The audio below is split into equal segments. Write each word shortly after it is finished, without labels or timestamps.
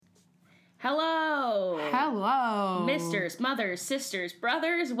Hello. Hello. Misters, mothers, sisters,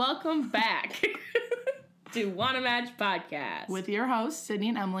 brothers, welcome back to Wanna Match Podcast. With your hosts, Sydney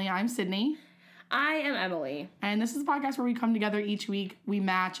and Emily. I'm Sydney. I am Emily. And this is a podcast where we come together each week, we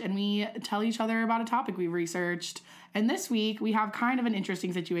match, and we tell each other about a topic we've researched. And this week, we have kind of an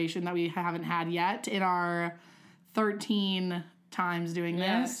interesting situation that we haven't had yet in our 13 times doing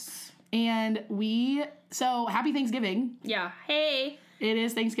this. And so happy Thanksgiving. Yeah. Hey. It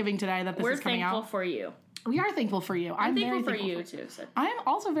is Thanksgiving today that this is coming out. We're thankful for you. We are thankful for you. I'm thankful for you too. So. I'm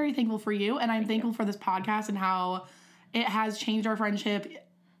also very thankful for you, and I'm thankful for this podcast and how it has changed our friendship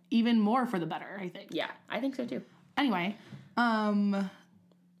even more for the better, I think. Yeah, I think so too. Anyway, tell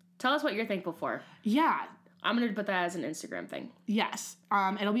us what you're thankful for. Yeah. I'm going to put that as an Instagram thing. Yes.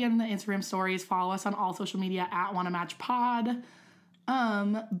 It'll be in the Instagram stories. Follow us on all social media at WannaMatchPod.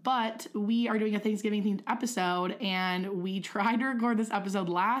 But we are doing a Thanksgiving themed episode, and we tried to record this episode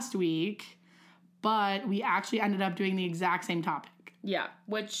last week, but we actually ended up doing the exact same topic. Yeah,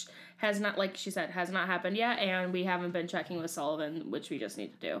 which has not, like she said, has not happened yet, and we haven't been checking with Sullivan, which we just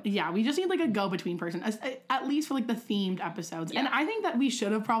need to do. Yeah, we just need like a go-between person, at least for like the themed episodes. Yeah. And I think that we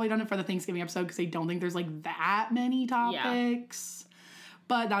should have probably done it for the Thanksgiving episode because I don't think there's like that many topics. Yeah.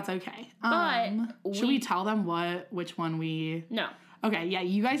 But that's okay. Should we tell them which one we... No. Okay, yeah,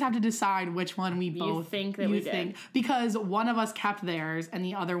 you guys have to decide which one we both think that we did. Because one of us kept theirs and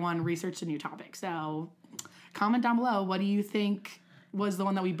the other one researched a new topic. So comment down below, what do you think was the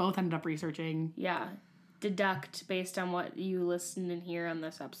one that we both ended up researching? Yeah, deduct based on what you listen and hear on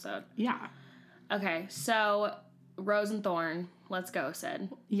this episode. Yeah. Okay, so Rose and Thorn. Let's go, Sid.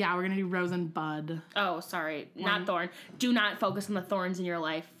 Yeah, we're going to do Rose and Bud. Oh, sorry. Not Thorn. Do not focus on the thorns in your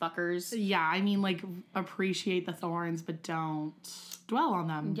life, fuckers. Yeah, I mean, like, appreciate the thorns, but don't dwell on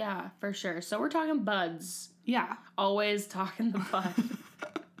them. Yeah, for sure. So we're talking buds. Yeah. Always talking the bud.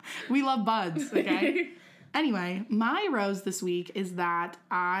 We love buds, okay? Anyway, my rose this week is that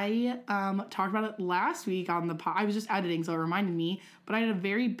I talked about it last week on the pod. I was just editing, so it reminded me. But I had a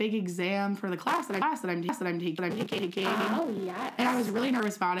very big exam for the class that I'm taking. Oh, yes. And I was really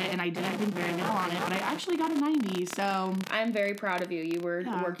nervous about it, and I didn't do very well on it. But I actually got a 90, so... I'm very proud of you. You were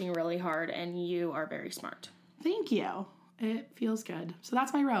working really hard, and you are very smart. Thank you. It feels good. So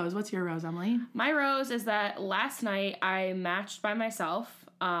that's my rose. What's your rose, Emily? My rose is that last night I matched by myself.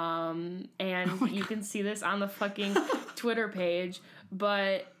 And you can see this on the fucking Twitter page.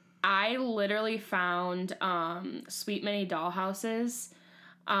 But I literally found Sweet Mini Dollhouses.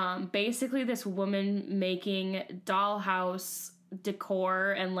 Basically, this woman making dollhouse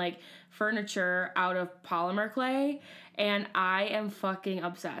decor and like furniture out of polymer clay. And I am fucking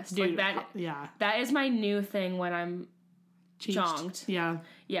obsessed. Dude, like that is my new thing when I'm jonged. Yeah.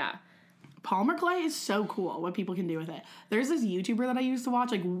 Yeah. Polymer clay is so cool what people can do with it. There's this YouTuber that I used to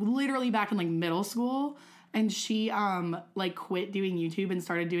watch, like, literally back in, like, middle school, and she, like, quit doing YouTube and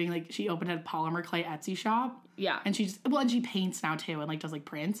started doing, like, she opened a polymer clay Etsy shop. Yeah. And and she paints now, too, and, like, does, like,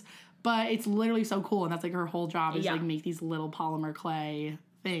 prints. But it's literally so cool, and that's, like, her whole job is, like, make these little polymer clay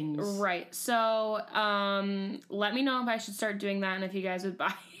things. Right. So, let me know if I should start doing that and if you guys would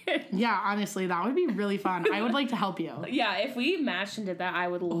buy it. Yeah, honestly, that would be really fun. I would like to help you. Yeah, if we matched and did that, I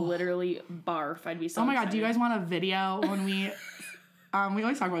would literally barf. I'd be so excited. God, do you guys want a video when we... we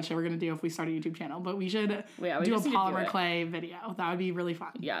always talk about shit we're going to do if we start a YouTube channel, but we should do a polymer clay video. That would be really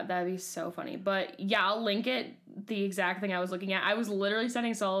fun. Yeah, that'd be so funny. But yeah, I'll link it, the exact thing I was looking at. I was literally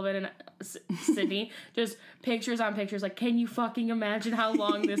sending Sullivan and Sydney just pictures on pictures, like, can you fucking imagine how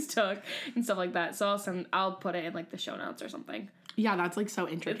long this took? And stuff like that. So I'll put it in, like, the show notes or something. Yeah, that's, like, so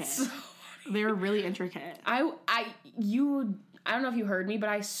intricate. They're really intricate. I don't know if you heard me, but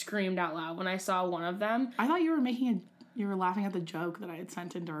I screamed out loud when I saw one of them. I thought you were laughing at the joke that I had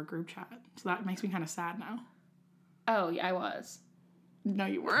sent into our group chat. So that makes me kind of sad now. Oh, yeah, I was. No,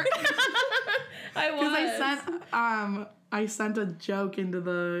 you weren't. I was. Because I sent a joke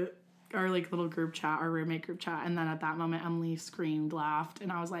into our, like, little group chat, our roommate group chat, and then at that moment, Emily screamed, laughed, and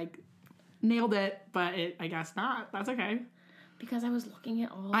I was like, nailed it, but I guess not. That's okay. Because I was looking at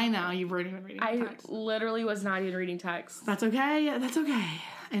all. I know, you weren't even reading text. I literally was not even reading text. That's okay. That's okay.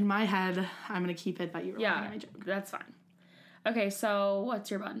 In my head, I'm going to keep it that you were laughing at my joke. That's fine. Okay, so what's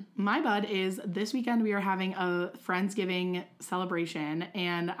your bud? My bud is this weekend we are having a Friendsgiving celebration,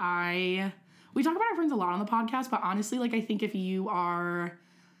 and we talk about our friends a lot on the podcast, but honestly, like, I think if you are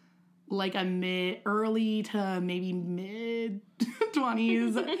like a early to maybe mid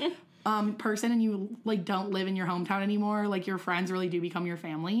 20s person and you, like, don't live in your hometown anymore, like, your friends really do become your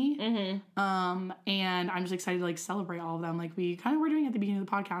family. Mm-hmm. And I'm just excited to, like, celebrate all of them like we kind of were doing at the beginning of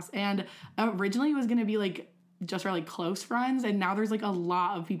the podcast. And originally it was going to be, like, just our like close friends, and now there's like a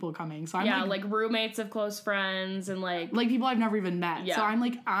lot of people coming. So I'm like roommates of close friends and like people I've never even met. Yeah. So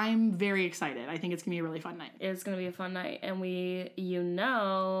I'm very excited. I think it's gonna be a really fun night. It's gonna be a fun night, and we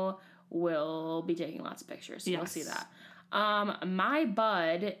will be taking lots of pictures. So You'll see that. My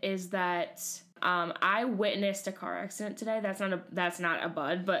bud is that I witnessed a car accident today. That's not a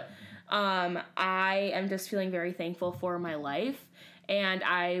bud, but I am just feeling very thankful for my life. And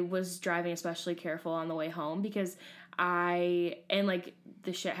I was driving especially careful on the way home because the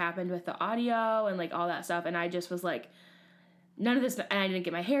shit happened with the audio and like all that stuff. And I just was like, none of this, and I didn't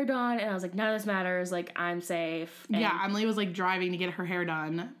get my hair done. And I was like, none of this matters. Like, I'm safe. And Emily was like driving to get her hair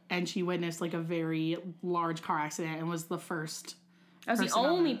done, and she witnessed like a very large car accident and was the first. I was the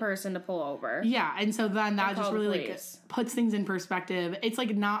only person to pull over. Yeah, and so then that just really like puts things in perspective. It's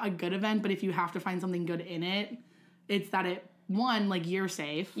like not a good event, but if you have to find something good in it, it's that it, one, like you're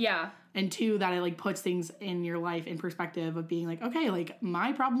safe. Yeah. And two, that it like puts things in your life in perspective of being like, okay, like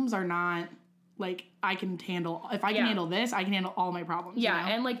my problems are not like I can handle. If I can handle this, I can handle all my problems. Yeah, you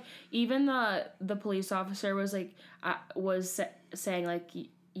know? and like even the police officer was like saying like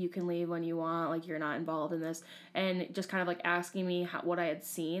you can leave when you want, like you're not involved in this, and just kind of like asking me what I had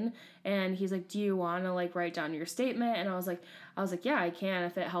seen, and he's like, do you want to like write down your statement? And I was like yeah, I can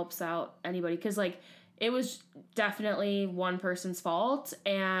if it helps out anybody, because like it was definitely one person's fault,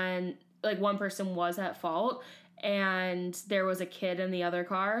 and like one person was at fault, and there was a kid in the other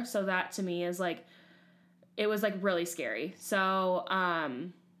car, so that to me is like, it was like really scary. So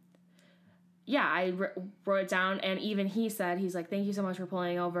yeah, I wrote it down, and even he said, he's like, thank you so much for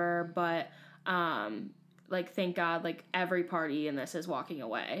pulling over, but like thank God like every party in this is walking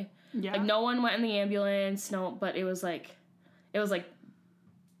away. Yeah, like no one went in the ambulance, but it was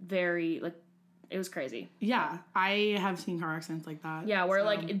very like, it was crazy. Yeah, I have seen car accidents like that. Yeah, where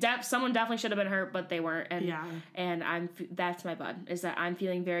like someone definitely should have been hurt, but they weren't. And and that's my bud, is that I'm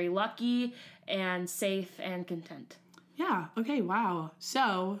feeling very lucky and safe and content. Yeah. Okay. Wow.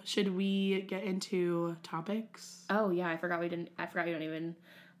 So should we get into topics? Oh yeah, I forgot we don't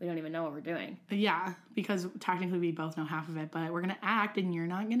even know what we're doing. Yeah, because technically we both know half of it, but we're gonna act and you're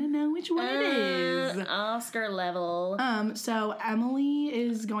not gonna know which one it is. Oscar level. So Emily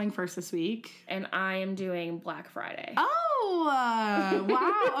is going first this week. And I am doing Black Friday. Oh,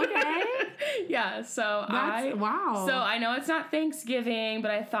 wow, okay. Yeah, wow. So I know it's not Thanksgiving,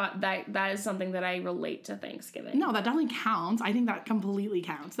 but I thought that is something that I relate to Thanksgiving. No, that definitely counts. I think that completely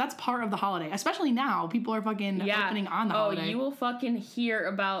counts. That's part of the holiday, especially now. People are fucking opening on the holiday. Oh, you will fucking hear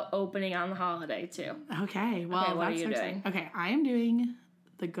about opening on the holiday too. Okay, well, what are you doing? Okay, I am doing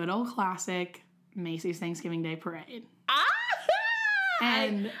the good old classic Macy's Thanksgiving Day Parade.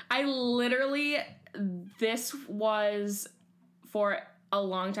 And I literally, this was for a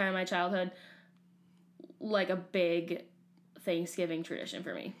long time in my childhood like a big Thanksgiving tradition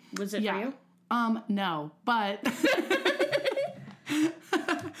for me. Was it for you? No, but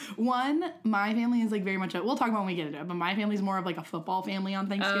one, my family is like very much we'll talk about when we get into it, but my family's more of like a football family on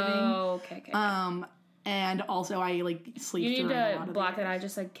Thanksgiving. Oh, okay. And also I like sleep through. You need to block it. I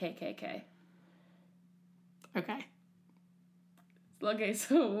just said KKK. Okay. Okay,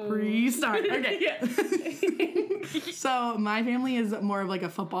 so restart. Okay. Yeah. So my family is more of like a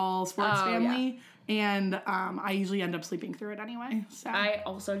football sports family, and I usually end up sleeping through it anyway. So I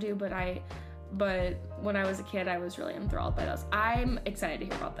also do, but when I was a kid, I was really enthralled by those. I'm excited to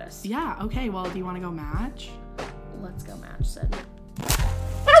hear about this. Yeah. Okay. Well, do you want to go match? Let's go match, Sid.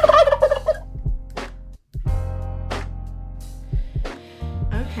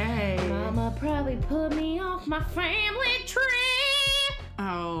 Okay. Mama probably put me off my family tree.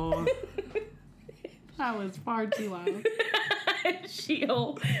 Oh. That was far too loud.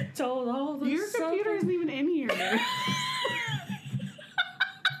 She'll told all the Your computer isn't even in here.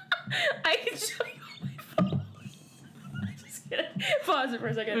 I can show you on my phone. Just kidding. Pause it for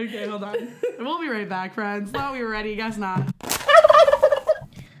a second. Okay, hold on. We'll be right back, friends. Thought we were ready. Guess not.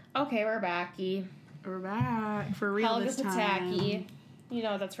 Okay, we're backy. We're back. For real this time. Helga Pataki. You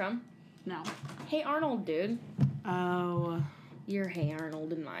know what that's from? No. Hey Arnold, dude. Oh. You're Hey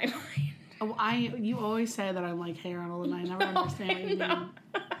Arnold in my mind. Oh, you always say that I'm like Hey Arnold, and I never understand what you mean.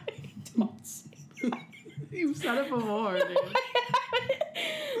 Don't say that. You've said it before, dude.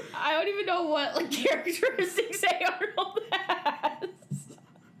 I don't even know what like characteristics Hey Arnold has.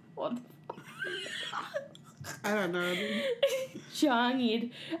 What the fuck? I don't know.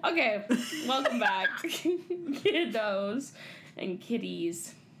 Jongid. Okay, welcome back, kiddos and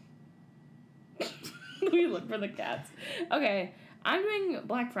kitties. We look for the cats. Okay, I'm doing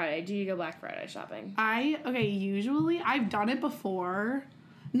Black Friday. Do you go Black Friday shopping? Usually I've done it before.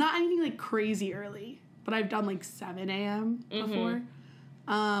 Not anything like crazy early. but I've done like 7 a.m. before.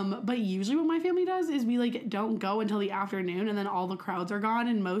 But usually what my family does is we like don't go until the afternoon, and then all the crowds are gone,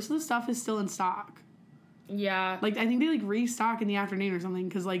 and most of the stuff is still in stock. Yeah. Like, I think they like restock in the afternoon or something,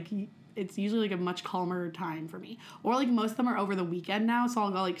 because like it's usually like a much calmer time for me. Or like most of them are over the weekend now, so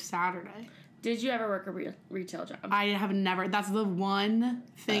I'll go like Saturday. Did you ever work a retail job? I have never. That's the one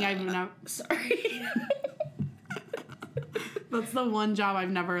thing I've never. Sorry. That's the one job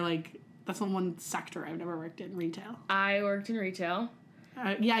I've never like. That's the one sector I've never worked in, retail. I worked in retail.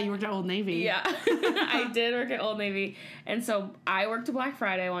 Yeah, you worked at Old Navy. Yeah, I did work at Old Navy. And so I worked a Black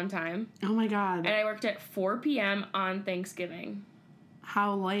Friday one time. Oh my God. And I worked at 4 p.m. on Thanksgiving.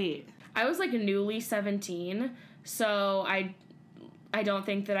 How late? I was like newly 17, so I don't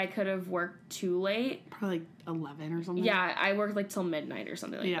think that I could have worked too late. Probably like 11 or something. Yeah, I worked like till midnight or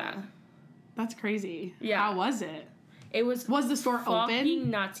something like that. That's crazy. Yeah. How was it? It was the store fucking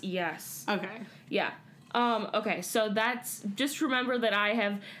open? nuts. Yes. Okay. Yeah. Okay, so that's, just remember that I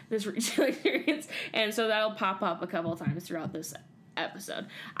have this retail experience, and so that'll pop up a couple of times throughout this episode.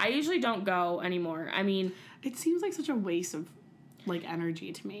 I usually don't go anymore. I mean, it seems like such a waste of like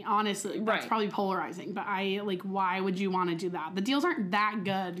energy to me, honestly. That's probably polarizing, but why would you want to do that? The deals aren't that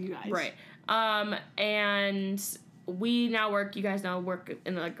good, you guys. Right. And we now work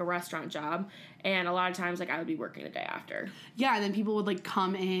in like a restaurant job, and a lot of times like I would be working the day after. Yeah, and then people would like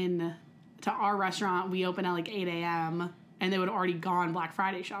come in to our restaurant. We open at like 8 a.m. and they would already gone Black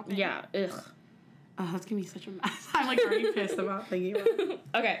Friday shopping. Yeah. Ugh. Oh, that's gonna be such a mess. I'm like already pissed about thinking about it.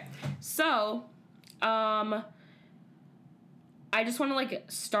 Okay. So, I just want to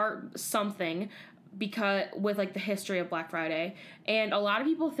like start something because with like the history of Black Friday, and a lot of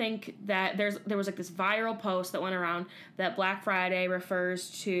people think that there was like this viral post that went around that Black Friday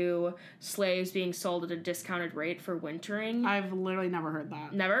refers to slaves being sold at a discounted rate for wintering. I've literally never heard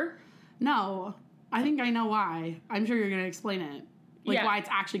that. Never? No. I think I know why. I'm sure you're gonna explain it. Like why it's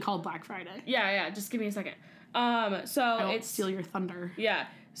actually called Black Friday. Yeah, just give me a second. So I won't steal your thunder. Yeah.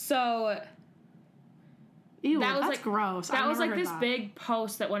 So ew, that's like, gross. That was like this big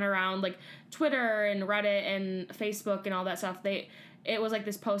post that went around like Twitter and Reddit and Facebook and all that stuff. It was like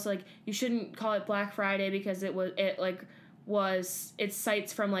this post like you shouldn't call it Black Friday because it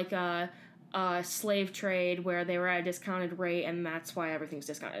cites from like a slave trade where they were at a discounted rate, and that's why everything's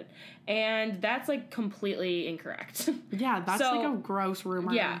discounted. And that's like completely incorrect. Yeah, that's like a gross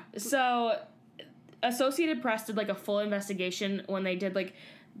rumor. Yeah. So Associated Press did like a full investigation when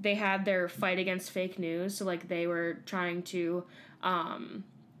they had their fight against fake news. So like they were trying to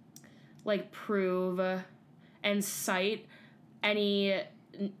like prove and cite any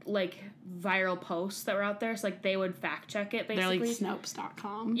like viral posts that were out there, so like they would fact check it basically. They're like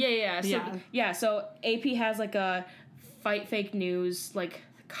Snopes.com. So AP has like a fight fake news like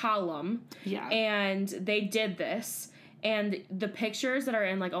column. Yeah. And they did this, and the pictures that are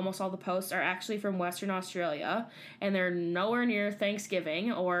in like almost all the posts are actually from Western Australia, and they're nowhere near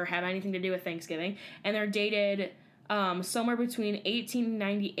Thanksgiving or have anything to do with Thanksgiving, and they're dated somewhere between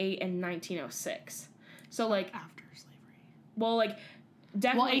 1898 and 1906. So like after slavery. Well, like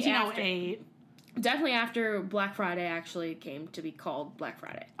definitely 1808. Definitely after Black Friday actually came to be called Black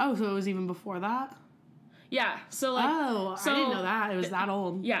Friday. Oh, so it was even before that? Yeah. So like I didn't know that. It was that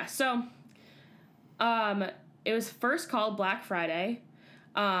old. Yeah. So it was first called Black Friday.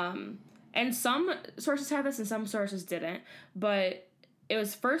 And some sources have this and some sources didn't, but it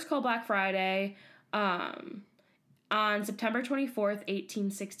was first called Black Friday on September 24th,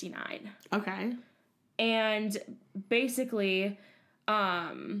 1869. Okay. And basically,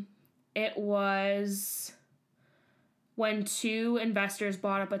 it was when two investors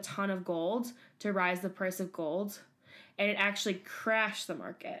bought up a ton of gold to rise the price of gold, and it actually crashed the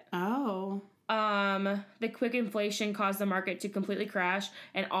market. Oh. The quick inflation caused the market to completely crash,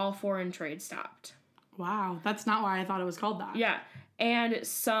 and all foreign trade stopped. Wow, that's not why I thought it was called that. Yeah. And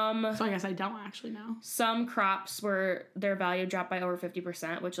so I guess I don't actually know. Some crops their value dropped by over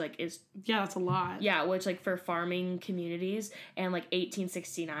 50%, which like is... Yeah, that's a lot. Yeah, which like for farming communities, and like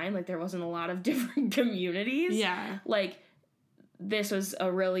 1869, like there wasn't a lot of different communities. Yeah. Like this was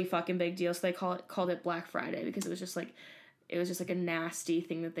a really fucking big deal, so they called it Black Friday because it was just like a nasty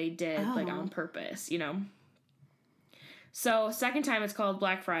thing that they did like on purpose, you know? So second time it's called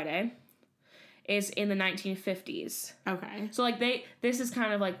Black Friday is in the 1950s. Okay. So, like, this is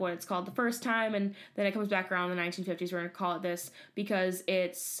kind of like what it's called the first time, and then it comes back around in the 1950s. We're going to call it this because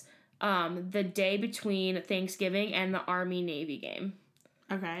it's the day between Thanksgiving and the Army-Navy game.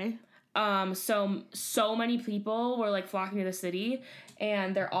 Okay. So many people were, like, flocking to the city,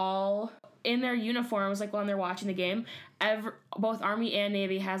 and they're all in their uniforms, like when they're watching the game, both Army and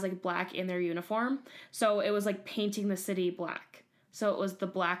Navy has like black in their uniform. So it was like painting the city black. So it was the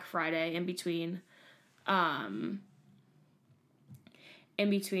Black Friday in between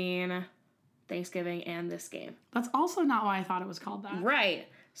Thanksgiving and this game. That's also not why I thought it was called that. Right.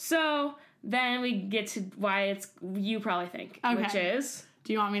 So then we get to why you probably think, which is...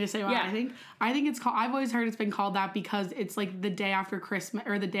 Do you want me to say what I think? I think it's called... I've always heard it's been called that because it's like the day after Christmas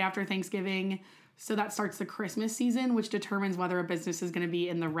or the day after Thanksgiving. So that starts the Christmas season, which determines whether a business is going to be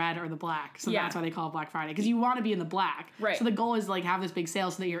in the red or the black. So that's why they call it Black Friday. Because you want to be in the black. Right. So the goal is like have this big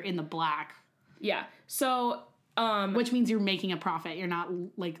sale so that you're in the black. Yeah. So... which means you're making a profit. You're not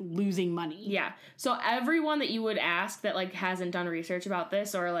like losing money. Yeah. So everyone that you would ask that like hasn't done research about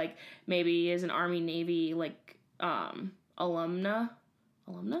this or like maybe is an Army Navy like alumna.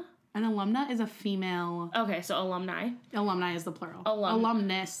 An alumna is a female. Okay, so alumni. Alumni is the plural.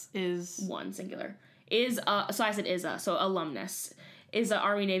 Alumnus is one singular. So I said is a. So alumnus is a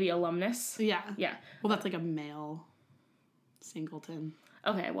Army Navy alumnus. Yeah. Yeah. Well, that's like a male singleton.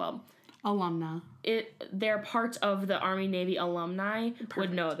 Okay, well. Alumna. They're part of the Army Navy alumni. Perfect.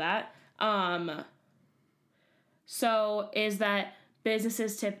 Would know that. So is that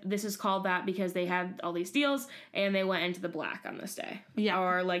businesses this is called that because they had all these deals and they went into the black on this day. Yeah.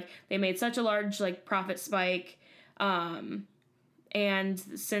 Or like they made such a large like profit spike. And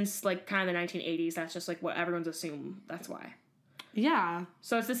since like kind of the 1980s, that's just like what everyone's assumed. That's why. Yeah.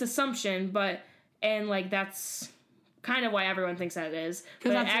 So it's this assumption, and like that's kind of why everyone thinks that it is.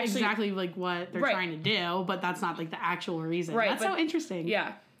 Because that's actually, exactly like what they're trying to do, but that's not like the actual reason. Right. That's so interesting.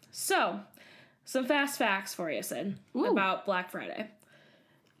 Yeah. So, some fast facts for you, Sid, about Black Friday.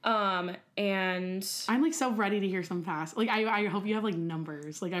 And I'm like so ready to hear some fast. Like I hope you have like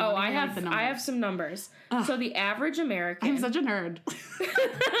numbers. Like I have the numbers. I have some numbers. Ugh. So the average American. I'm such a nerd.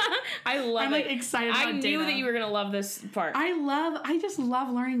 I'm like excited about data. I knew that you were gonna love this part. I just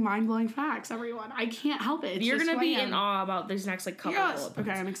love learning mind-blowing facts, everyone. I can't help it. You're gonna be in awe about these next like couple bullet points.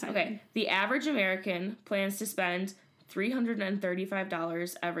 Okay, I'm excited. Okay. The average American plans to spend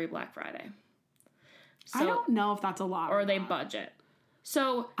 $335 every Black Friday. So, I don't know if that's a lot. Or they budget.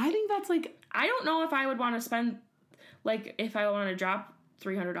 So I think that's like I don't know if I would want to spend like if I want to drop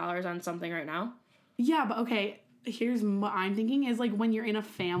 $300 on something right now. Yeah, but okay, here's what I'm thinking is like when you're in a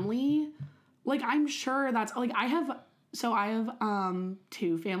family, like I'm sure that's like I have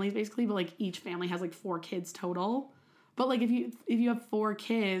 2 families basically, but like each family has like 4 kids total. But like if you have 4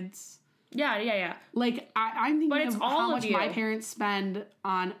 kids, yeah. Like I'm thinking of how much my parents spend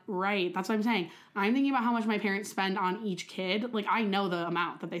on that's what I'm saying. I'm thinking about how much my parents spend on each kid. Like I know the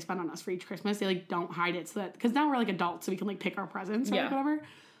amount that they spend on us for each Christmas. They like don't hide it so that because now we're like adults, so we can like pick our presents or like whatever.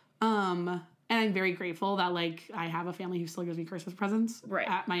 And I'm very grateful that like I have a family who still gives me Christmas presents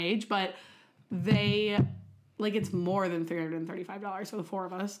at my age, but they like it's more than $335 for the 4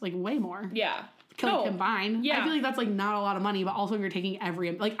 of us, like way more. Yeah. Combined. Yeah. I feel like that's like not a lot of money, but also if you're taking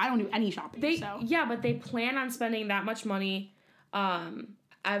like I don't do any shopping. Yeah, but they plan on spending that much money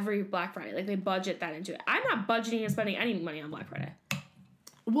every Black Friday. Like they budget that into it. I'm not budgeting and spending any money on Black Friday.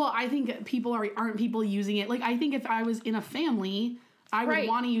 Well, I think people aren't people using it. Like I think if I was in a family, I would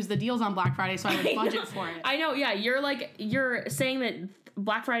want to use the deals on Black Friday, so I would budget for it. I know, yeah. You're saying that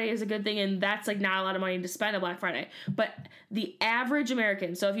Black Friday is a good thing and that's like not a lot of money to spend on Black Friday. But the average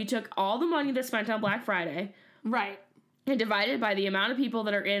American, so if you took all the money that's spent on Black Friday, and divided by the amount of people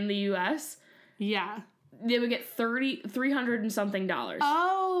that are in the US, they would get $300 and something.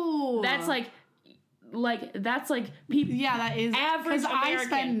 Oh. That's like people. Yeah, that is average American. I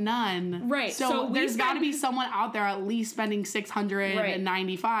spend none. Right. So there's got to be someone out there at least spending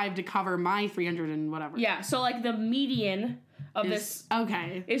 $695 to cover my $300 and whatever. Yeah. So like the median of this.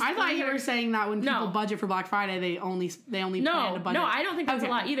 Okay. I thought you were saying that when people budget for Black Friday, they only plan to budget. No, I don't think that's a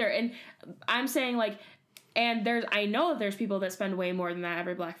lot either. And I'm saying like, and I know there's people that spend way more than that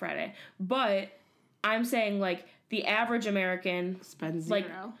every Black Friday, but I'm saying like the average American spends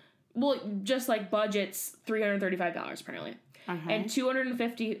zero. Well, just like budgets $335 apparently. Okay. And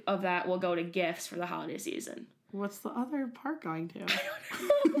 $250 of that will go to gifts for the holiday season. What's the other part going to? I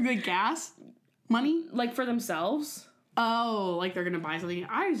don't know. The gas? Money? Like for themselves? Oh, like they're going to buy something.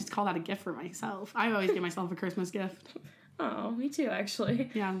 I just call that a gift for myself. I always give myself a Christmas gift. Oh, me too, actually.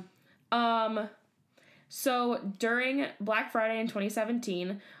 Yeah. So during Black Friday in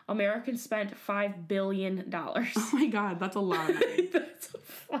 2017, Americans spent $5 billion. Oh my God, that's a lot of money. That's a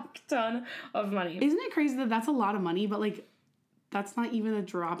fuck ton of money. Isn't it crazy that that's a lot of money, but like that's not even a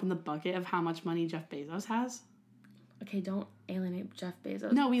drop in the bucket of how much money Jeff Bezos has? Okay, don't alienate Jeff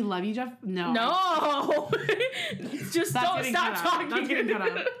Bezos. No, we love you, Jeff. No. No! Just don't stop talking. That's getting cut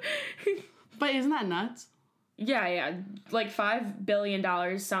out. But isn't that nuts? Yeah. Like $5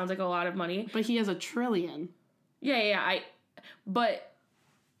 billion sounds like a lot of money. But he has $1 trillion. Yeah. I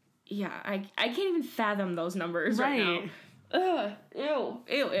can't even fathom those numbers right now. Ugh.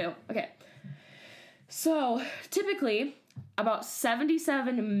 Ew. Okay. So, typically, about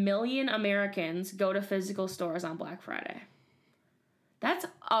 77 million Americans go to physical stores on Black Friday. That's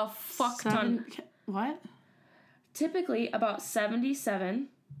a fuck ton. What? Typically, about 77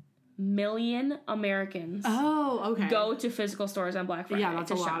 million Americans go to physical stores on Black Friday. Yeah,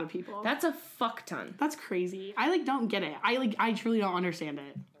 that's a lot of people. That's a fuck ton. That's crazy. I don't get it. I truly don't understand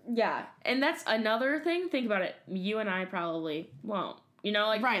it. Yeah, and that's another thing. Think about it. You and I probably won't.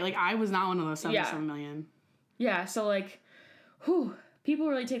 Right, I was not one of those 77 million. Yeah, so people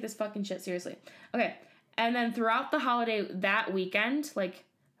really take this fucking shit seriously. Okay, and then throughout the holiday that weekend,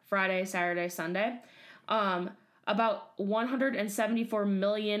 Friday, Saturday, Sunday, about 174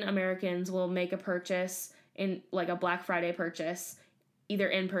 million Americans will make a purchase in a Black Friday purchase, either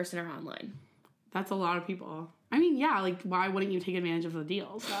in person or online. That's a lot of people. I mean, yeah, why wouldn't you take advantage of the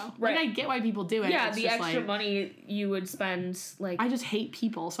deals, though? Right. I get why people do it. Yeah, it's the just extra money you would spend, I just hate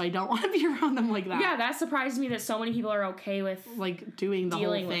people, so I don't want to be around them like that. Yeah, that surprised me that so many people are okay with, doing the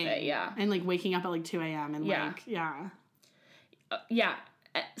whole thing. With it, yeah. And, waking up at, 2 a.m. and, yeah. Yeah.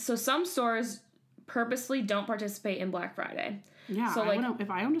 So some stores purposely don't participate in Black Friday. Yeah, so, if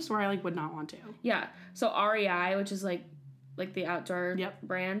I owned a store, I, would not want to. Yeah. So REI, which is, the outdoor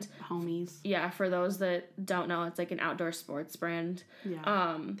brand. Homies. Yeah, for those that don't know, it's an outdoor sports brand.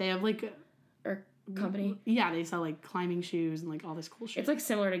 Yeah. They have or company. Yeah, they sell climbing shoes and all this cool shit. It's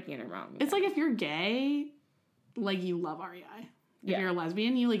similar to Gain and Wrong. It's if you're gay, you love REI. If you're a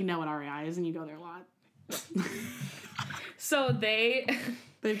lesbian, you know what REI is and you go there a lot. So they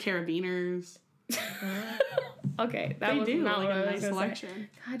have carabiners. Okay, that was not what I was gonna say.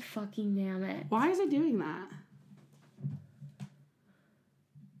 God fucking damn it. Why is it doing that?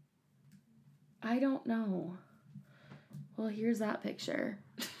 I don't know. Well, here's that picture.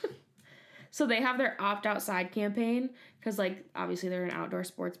 So they have their Opt Outside campaign because, obviously they're an outdoor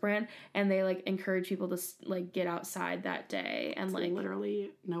sports brand, and they, encourage people to, get outside that day. And, it's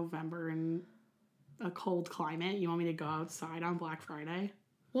literally November in a cold climate. You want me to go outside on Black Friday?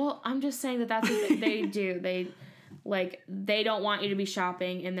 Well, I'm just saying that's what they do. They don't want you to be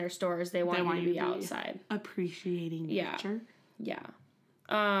shopping in their stores. They want you to be outside. Appreciating nature. Yeah.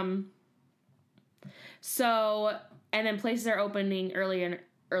 So, and then places are opening earlier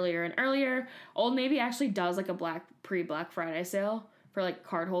and earlier. Old Navy actually does a pre-Black Friday sale for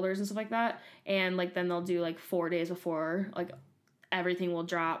card holders and stuff like that. And then they'll do 4 days before, everything will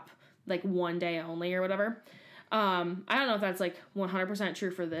drop one day only or whatever. I don't know if that's 100%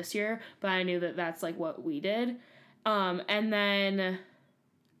 true for this year, but I knew that that's what we did. And then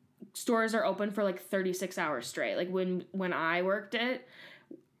stores are open for 36 hours straight. When I worked it,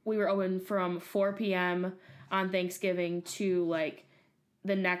 we were open from 4 p.m. on Thanksgiving to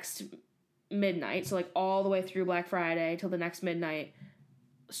the next midnight. So all the way through Black Friday till the next midnight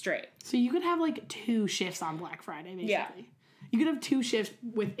straight. So you could have 2 shifts on Black Friday, basically. Yeah. You could have 2 shifts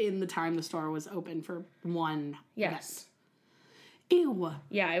within the time the store was open for one Yes. event. Ew.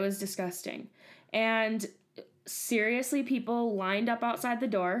 Yeah, it was disgusting. And seriously, people lined up outside the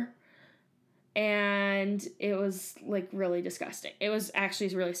door. And it was really disgusting. It was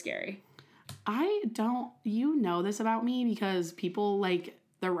actually really scary. You know this about me because people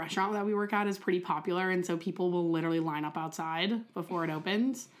the restaurant that we work at is pretty popular. And so people will literally line up outside before it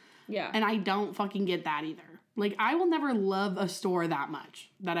opens. Yeah. And I don't fucking get that either. I will never love a store that much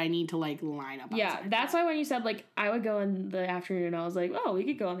that I need to line up outside. Yeah, that's why when you said I would go in the afternoon, I was oh, we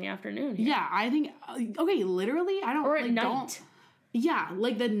could go in the afternoon here. Yeah, I think okay, literally I don't or at night. Yeah,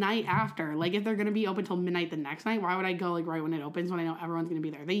 the night after. If they're going to be open till midnight the next night, why would I go, right when it opens when I know everyone's going to be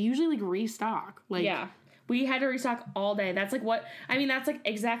there? They usually, restock. Yeah. We had to restock all day. That's, that's,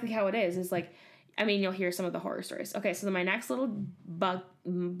 exactly how it is. It's, you'll hear some of the horror stories. Okay, so my next little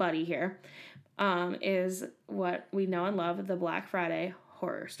buddy here is what we know and love, the Black Friday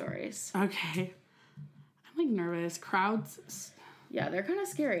horror stories. Okay. I'm, nervous. Crowds. Yeah, they're kind of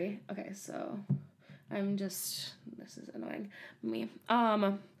scary. Okay, so... this is annoying me.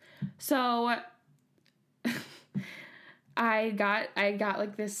 So I got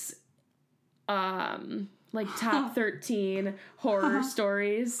this like top 13 horror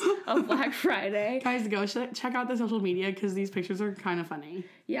stories of Black Friday. Guys, go check out the social media because these pictures are kind of funny.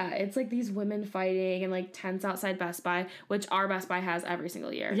 Yeah, it's like these women fighting and like tents outside Best Buy, which our Best Buy has every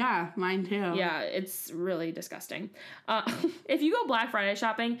single year. Yeah, mine too. Yeah, it's really disgusting. If you go Black Friday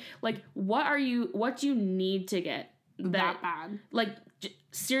shopping, like what do you need to get that bad? Like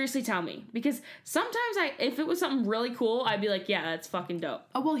seriously tell me, because sometimes if it was something really cool, I'd be like, yeah, that's fucking dope.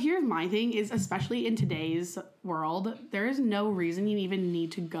 Oh, well, here's my thing is, especially in today's world, there is no reason you even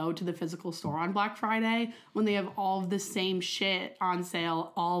need to go to the physical store on Black Friday when they have all of the same shit on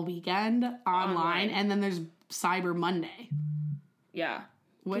sale all weekend online. And then there's Cyber Monday. Yeah.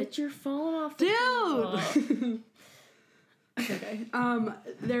 What? Get your phone off the Dude! Okay.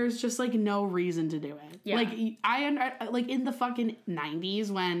 There's just like no reason to do it. Yeah. Like like in the fucking 90s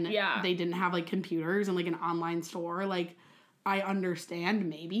when they didn't have like computers and like an online store, like I understand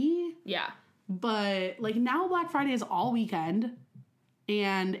maybe. Yeah. But like now Black Friday is all weekend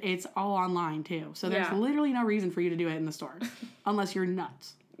and it's all online too. So there's literally no reason for you to do it in the store unless you're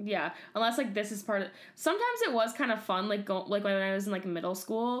nuts. Yeah, unless like this is part of. Sometimes it was kind of fun, like like when I was in like middle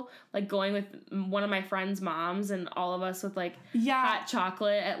school, like going with one of my friends' moms and all of us with like hot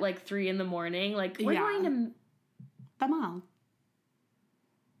chocolate at like 3 a.m. Like we're going to the mall.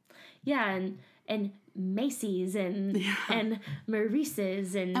 Yeah, and Macy's and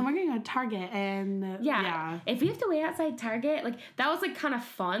Maurice's and we're gonna go to Target and yeah. If we have to wait outside Target, like that was like kind of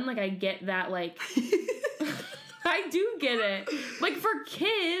fun. Like I get that, like. I do get it. Like for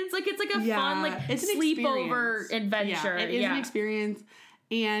kids, like it's like a fun like it's sleepover adventure. Yeah, it is an experience.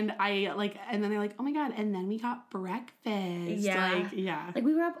 And and then they're like, oh my God, and then we got breakfast. Yeah. Like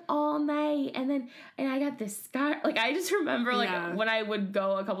we were up all night and I got this scarf. Like I just remember like when I would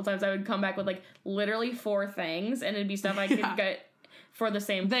go a couple times, I would come back with like literally 4 things and it'd be stuff I could get for the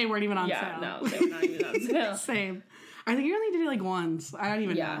same. They weren't even on sale. Yeah, no, they were not even on sale. Same. I think you only did it like once. I don't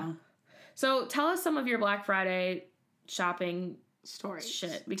even know. So tell us some of your Black Friday shopping stories.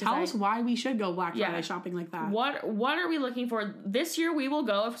 Shit. Because tell us why we should go Black Friday shopping like that. What are we looking for? This year we will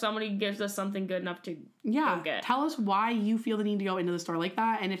go if somebody gives us something good enough to go get. Tell us why you feel the need to go into the store like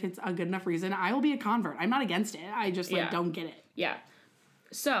that, and if it's a good enough reason, I will be a convert. I'm not against it. I just don't get it. Yeah.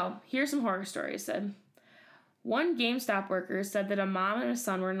 So here's some horror stories. One GameStop worker said that a mom and a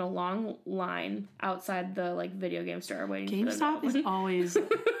son were in a long line outside the like video game store waiting for them. GameStop is always.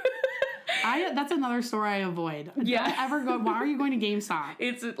 That's another store I avoid. Yeah. Don't ever go. Why are you going to GameStop?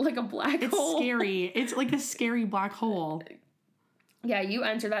 It's like a black hole. It's scary. It's like a scary black hole. Yeah, you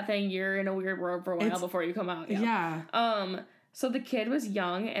enter that thing, you're in a weird world for a while before you come out. Yeah. So the kid was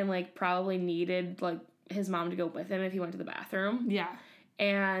young and like probably needed like his mom to go with him if he went to the bathroom. Yeah.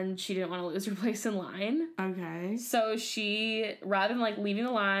 And she didn't want to lose her place in line. Okay. So she, rather than like leaving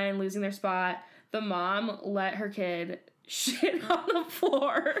the line, losing their spot, the mom let her kid shit on the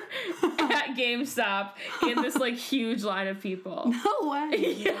floor at GameStop in this like huge line of people. No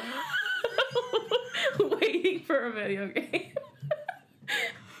way. Yeah. Waiting for a video game.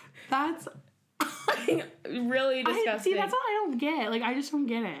 That's really disgusting. See, that's what I don't get. Like, I just don't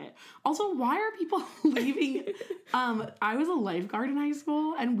get it. Also, why are people leaving? I was a lifeguard in high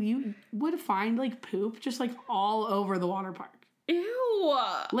school, and we would find like poop just like all over the water park. Ew.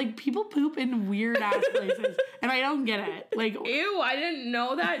 Like, people poop in weird ass places, and I don't get it. Like, ew, I didn't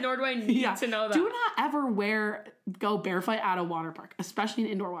know that, nor do I need to know that. Do not ever go barefoot at a water park, especially an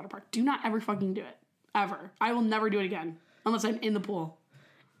indoor water park. Do not ever fucking do it. Ever. I will never do it again, unless I'm in the pool.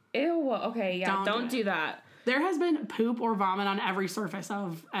 Ew, okay, yeah, don't do that. There has been poop or vomit on every surface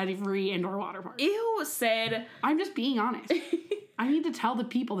of every indoor water park. Ew, Sid. I'm just being honest. I need to tell the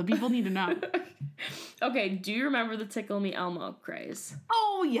people. The people need to know. Okay, do you remember the Tickle Me Elmo craze?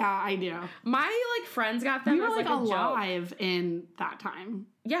 Oh, yeah, I do. My, like, friends got them we were, as, like, a alive joke. In that time.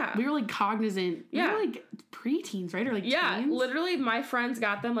 Yeah. We were, like, cognizant. Yeah. We were, like, preteens, right? Or, like, teens? teens? Literally, my friends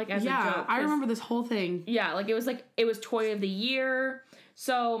got them, like, as a joke. I remember this whole thing. Yeah, like, it was Toy of the Year.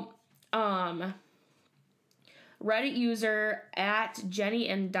 So, Reddit user at Jenny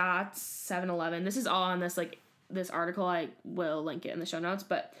and Dots 711. This is all on this, like, this article. I will link it in the show notes,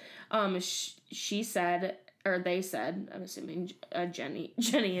 but she said, or they said, I'm assuming Jenny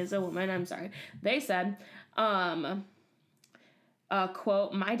is a woman, I'm sorry, they said,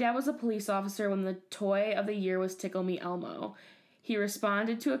 quote, "My dad was a police officer when the toy of the year was Tickle Me Elmo. He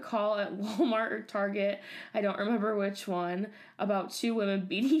responded to a call at Walmart or Target, I don't remember which one, about 2 women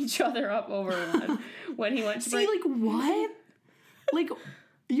beating each other up over one when he went to See, like, what? Like,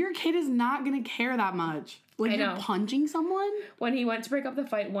 Your kid is not gonna care that much. Like, you're punching someone? When he went to break up the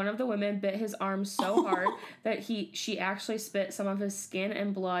fight, one of the women bit his arm so hard that she actually spit some of his skin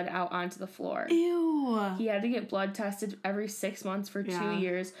and blood out onto the floor. Ew. He had to get blood tested every 6 months for 2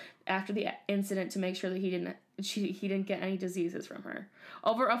 years after the incident to make sure that he didn't get any diseases from her.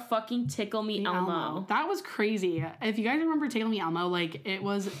 Over a fucking Tickle Me Elmo. That was crazy. If you guys remember Tickle Me Elmo, like, it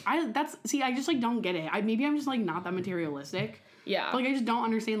was... I just, like, don't get it. Maybe I'm just, like, not that materialistic. Yeah. But, like, I just don't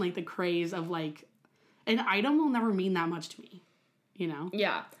understand, like, the craze of, like... An item will never mean that much to me. You know?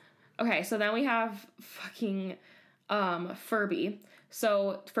 Yeah. Okay, so then we have fucking Furby.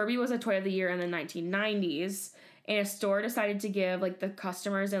 So Furby was a toy of the year in the 1990s, and a store decided to give, like, the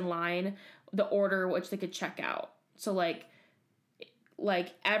customers in line the order which they could check out. So, like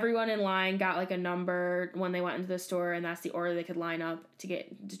everyone in line got, like, a number when they went into the store, and that's the order they could line up to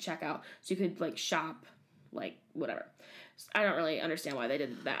check out. So you could, like, shop, like, whatever. I don't really understand why they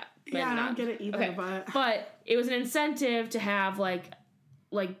did that. Yeah, I don't get it either, okay. But it was an incentive to have, like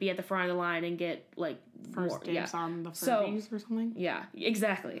be at the front of the line and get, like, first dibs on the Furbies or something? Yeah,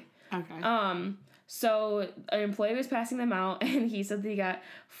 exactly. Okay. So an employee was passing them out, and he said that he got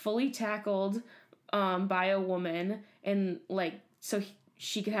fully tackled by a woman, and, like, so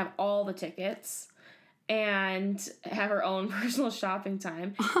she could have all the tickets and have her own personal shopping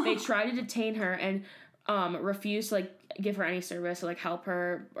time. They tried to detain her and refused to, like, give her any service or, like, help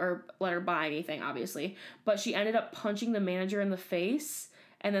her or let her buy anything, obviously. But she ended up punching the manager in the face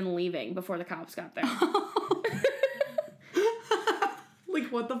and then leaving before the cops got there.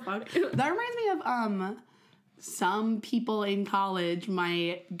 Like, what the fuck? That reminds me of some people in college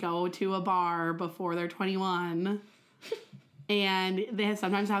might go to a bar before they're 21. And they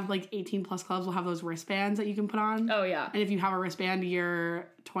sometimes have, like, 18 plus clubs will have those wristbands that you can put on. Oh, yeah. And if you have a wristband, you're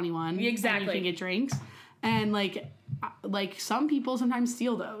 21. Exactly. And you can get drinks. And, like, some people sometimes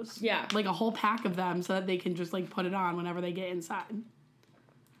steal those. Yeah. Like, a whole pack of them so that they can just, like, put it on whenever they get inside.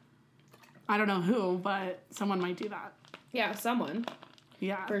 I don't know who, but someone might do that. Yeah, someone.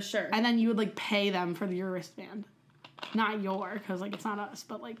 Yeah. For sure. And then you would, like, pay them for your wristband. Not because, like, it's not us,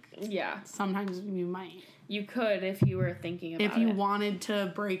 but, like... Yeah. Sometimes you might. You could if you were thinking about it. If you wanted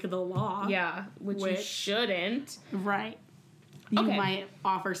to break the law. Yeah, which you shouldn't. Right. You might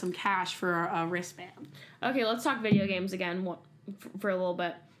offer some cash for a wristband. Okay, let's talk video games again for a little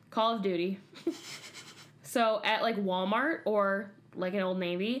bit. Call of Duty. So at, like, Walmart or, like, an Old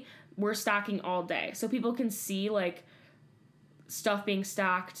Navy, we're stocking all day. So people can see, like, stuff being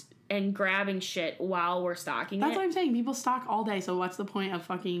stocked and grabbing shit while we're stocking That's what I'm saying. People stock all day, so what's the point of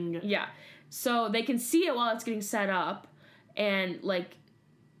fucking... Yeah. So they can see it while it's getting set up, and, like...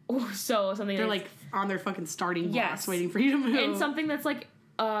 So something they're, like, on their fucking starting blocks waiting for you to move. And something that's, like,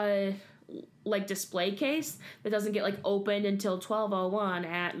 display case that doesn't get, like, opened until 12:01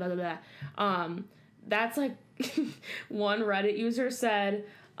 at blah, blah, blah. That's, like, one Reddit user said,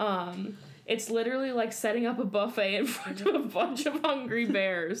 it's literally like setting up a buffet in front of a bunch of hungry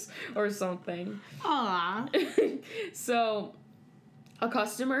bears or something. Aww. So a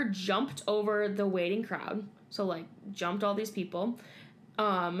customer jumped over the waiting crowd. So, like, jumped all these people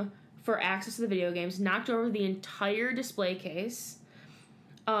for access to the video games, knocked over the entire display case,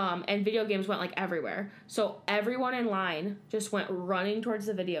 and video games went, like, everywhere. So everyone in line just went running towards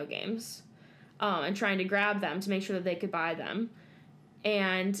the video games and trying to grab them to make sure that they could buy them.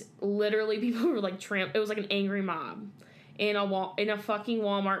 And literally people were, like, it was like an angry mob in a fucking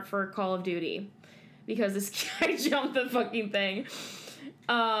Walmart for Call of Duty because this guy jumped the fucking thing.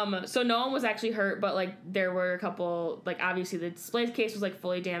 So no one was actually hurt, but, like, there were a couple, like, obviously the display case was, like,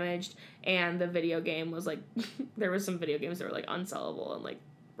 fully damaged, and the video game was, like, there was some video games that were, like, unsellable and, like,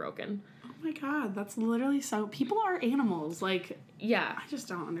 broken. Oh my god, that's literally so... People are animals, like... Yeah. I just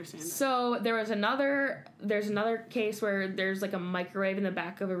don't understand it. So there's another case where there's, like, a microwave in the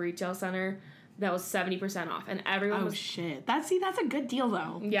back of a retail center that was 70% off, and everyone was... Oh, shit. That's a good deal,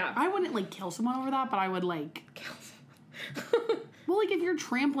 though. Yeah. I wouldn't, like, kill someone over that, but I would, like... Kill someone. Well, like, if you're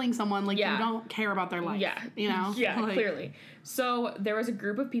trampling someone, like, you don't care about their life. Yeah. You know? Yeah, like, clearly. So there was a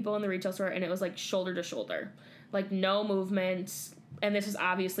group of people in the retail store, and it was, like, shoulder to shoulder. Like, no movement, and this was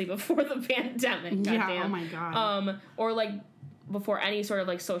obviously before the pandemic. Yeah, goddamn. Oh my god. Or, like, before any sort of,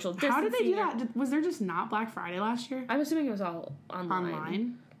 like, social distancing. How did they do that? Was there just not Black Friday last year? I'm assuming it was all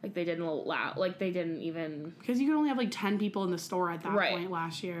online. Like, they didn't allow... Like, they didn't even... Because you could only have, like, 10 people in the store at that point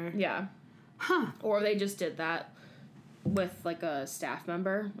last year. Yeah. Huh. Or they just did that with, like, a staff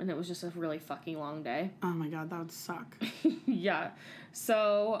member, and it was just a really fucking long day. Oh my god, that would suck. Yeah.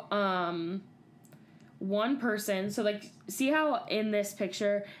 So, one person, so like, see how in this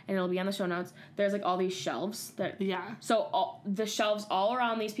picture, and it'll be on the show notes, there's like all these shelves that, yeah. So the shelves all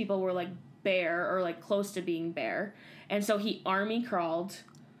around these people were like bare or like close to being bare, and so he army crawled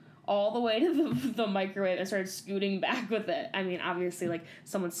all the way to the microwave and started scooting back with it. I mean, obviously, like,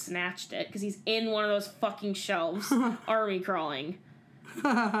 someone snatched it because he's in one of those fucking shelves, army crawling.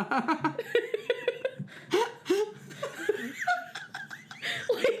 Like,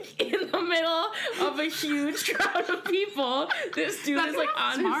 in the middle of a huge crowd of people, this dude is like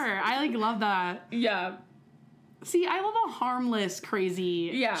on smart. I like love that. Yeah. See, I love a harmless,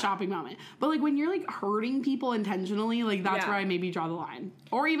 crazy shopping moment. But like when you're like hurting people intentionally, like that's where I maybe draw the line.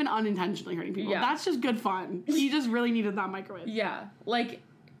 Or even unintentionally hurting people. Yeah. That's just good fun. He just really needed that microwave. Yeah. Like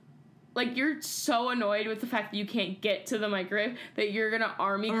you're so annoyed with the fact that you can't get to the microwave that you're gonna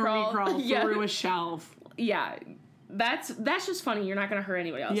army crawl through a shelf. Yeah. That's just funny. You're not gonna hurt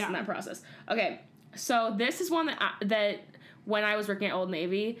anybody else in that process. Okay, so this is one that when I was working at Old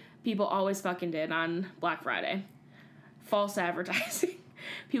Navy, people always fucking did on Black Friday. False advertising.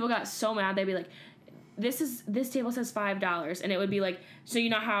 People got so mad. They'd be like, this table says $5, and it would be like, so you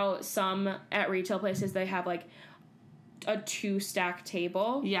know how some at retail places they have like a 2-stack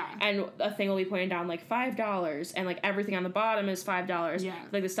table, and a thing will be pointed down like $5, and like everything on the bottom is $5.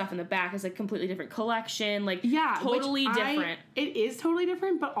 Like the stuff in the back is like completely different collection, like totally different. It is totally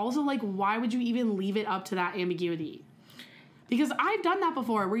different, but also like why would you even leave it up to that ambiguity? Because I've done that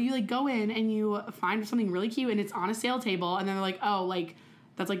before, where you like go in and you find something really cute and it's on a sale table, and then they're like, oh, like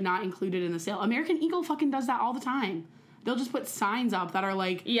that's like not included in the sale. American Eagle fucking does that all the time. They'll just put signs up that are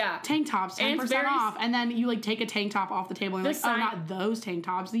like tank tops 10% off, and then you like take a tank top off the table and you're like, oh, not those tank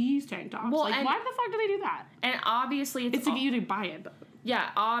tops, these tank tops. Well, like, why the fuck do they do that? And obviously it's to get you to buy it. Yeah,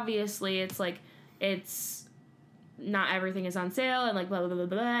 obviously it's like it's not everything is on sale and like blah blah blah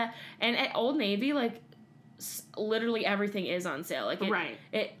blah. And at Old Navy, like literally everything is on sale. Like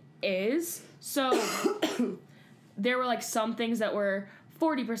it is. So there were like some things that were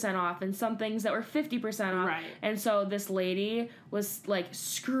 40% off and some things that were 50% off. Right. And so this lady was like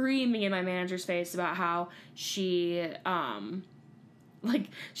screaming in my manager's face about how she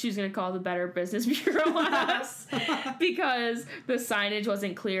she was going to call the Better Business Bureau on us because the signage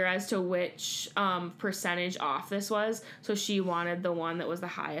wasn't clear as to which percentage off this was. So she wanted the one that was the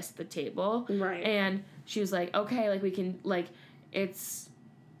highest at the table. Right. And she was like, okay, like we can, like, it's,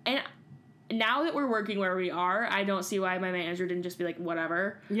 and now that we're working where we are, I don't see why my manager didn't just be like,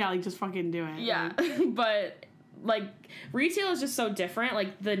 whatever. Yeah, like, just fucking do it. Yeah. Like. But, like, retail is just so different.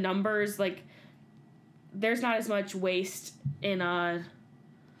 Like, the numbers, like, there's not as much waste in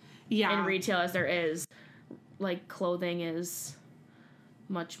retail as there is. Like, clothing is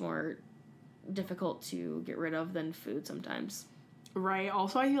much more difficult to get rid of than food sometimes. Right.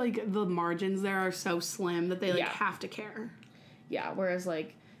 Also, I feel like the margins there are so slim that they, like, have to care. Yeah, whereas,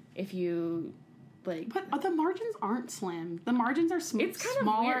 like, if you, like... But the margins aren't slim. The margins are it's kind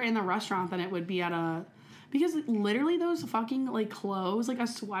smaller in the restaurant than it would be at a... Because literally those fucking, like, clothes, like, a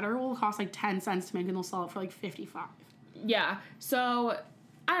sweater will cost, like, 10 cents to make, and they'll sell it for, like, 55. Yeah, so...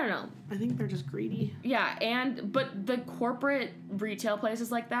 I don't know. I think they're just greedy. Yeah, but the corporate retail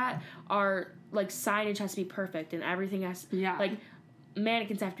places like that are, like, signage has to be perfect, and everything has... Like,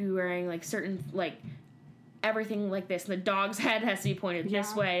 mannequins have to be wearing, like, certain, like... everything like this, and the dog's head has to be pointed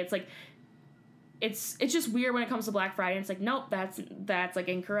this way. It's like it's just weird when it comes to Black Friday. It's like, nope, that's like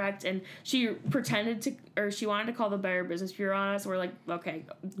incorrect. And she pretended to, or she wanted to call the Better Business Bureau on us. We're like, okay,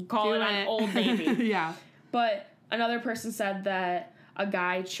 call it on Old Navy. Yeah. But another person said that a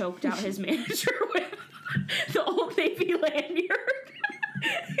guy choked out his manager with the Old Navy lanyard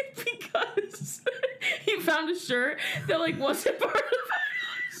because he found a shirt that like wasn't part of it.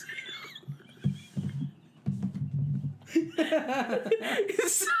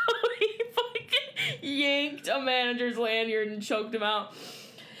 So he fucking yanked a manager's lanyard and choked him out.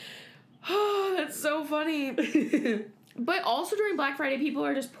 Oh, that's so funny. But also during Black Friday, people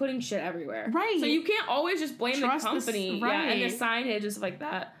are just putting shit everywhere. Right. So you can't always just blame the company. Yeah, and the signage is like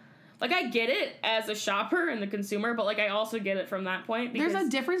that. Like, I get it as a shopper and the consumer, but, like, I also get it from that point. There's a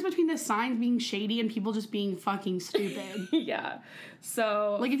difference between the signs being shady and people just being fucking stupid. Yeah.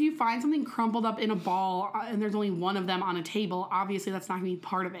 So... like, if you find something crumpled up in a ball and there's only one of them on a table, obviously that's not going to be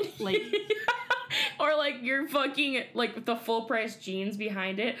part of it. Like... Or, like, your fucking, like, the full-price jeans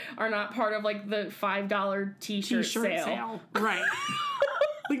behind it are not part of, like, the $5 t-shirt sale. Right.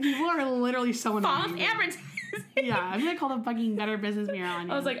 Like, people are literally so annoying. False advertising. Yeah, I'm gonna call the fucking Better Business Bureau on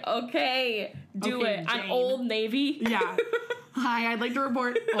you. I was like, okay, do it. Jane. I'm Old Navy. Yeah. Hi, I'd like to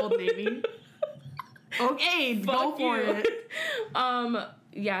report Old Navy. Okay, go for it.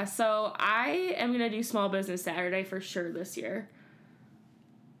 Yeah, so I am going to do Small Business Saturday for sure this year.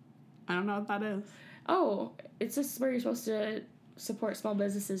 I don't know what that is. Oh, it's just where you're supposed to support small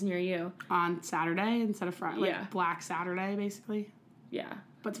businesses near you. On Saturday instead of Friday? Yeah. Like Black Saturday, basically? Yeah.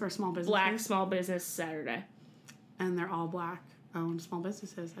 But it's for small businesses? Black Small Business Saturday. And they're all Black-owned small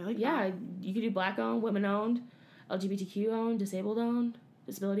businesses. I like that. Yeah, you could do Black-owned, women-owned, LGBTQ-owned, disabled-owned,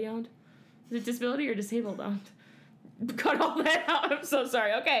 disability-owned. Is it disability or disabled-owned? Cut all that out. I'm so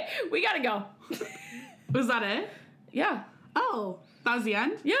sorry. Okay, we gotta go. Was that it? Yeah. Oh, that was the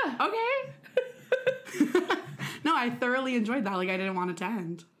end? Yeah. Okay. No, I thoroughly enjoyed that. Like, I didn't want it to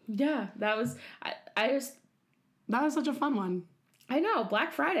end. Yeah, that was... That was such a fun one. I know,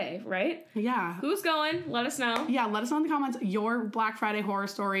 Black Friday, right? Yeah. Who's going? Let us know. Yeah, let us know in the comments your Black Friday horror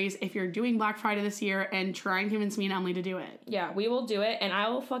stories if you're doing Black Friday this year, and try and convince me and Emily to do it. Yeah, we will do it, and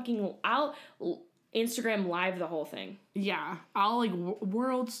I'll Instagram live the whole thing. Yeah, I'll like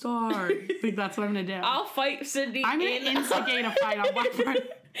world star. I think that's what I'm gonna do. I'll fight Sydney. I'm gonna instigate a fight on Black Friday.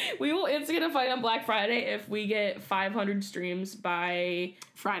 We will instigate a fight on Black Friday if we get 500 streams by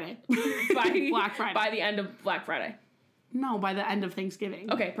Friday. by Black Friday. By the end of Black Friday. No, by the end of Thanksgiving.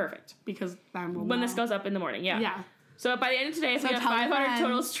 Okay, perfect. Because then we'll when know. this goes up in the morning, yeah. Yeah. So by the end of today, if we have 500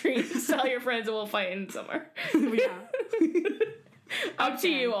 total streams, tell your friends and we'll fight in somewhere. Yeah. Up to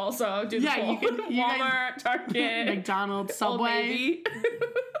you also. Do the poll. You Walmart, Target, McDonald's, Subway.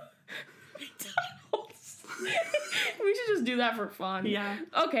 McDonald's. We should just do that for fun. Yeah.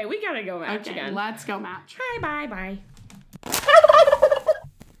 Okay, we gotta go match again. Let's go match. Bye, bye.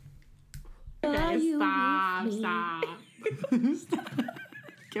 Okay, stop.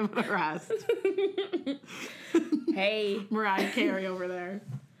 Give it a rest. Hey. Mariah Carey over there.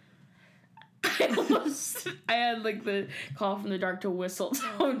 I had like the call from the dark to whistle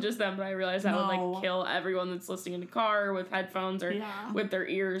tone just then, but I realized that would like kill everyone that's listening in the car with headphones or with their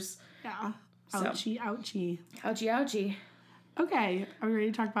ears. Yeah. So. Ouchie, ouchie. Ouchie, ouchie. Okay, are we ready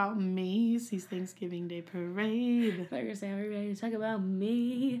to talk about Macy's Thanksgiving Day Parade? I thought you were going to say, are we ready to talk about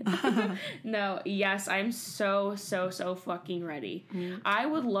me? No, yes, I'm so fucking ready. I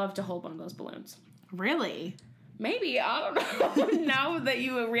would love to hold one of those balloons. Really? Maybe, I don't know. Now that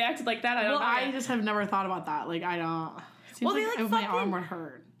you reacted like that, I don't know. I just have never thought about that. Like, I don't... Seems like my arm would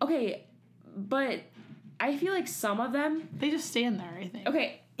hurt. Okay, but I feel like some of them... They just stand there, I think.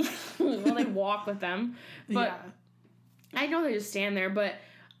 Okay. Well, they walk with them. But yeah. I know they just stand there, but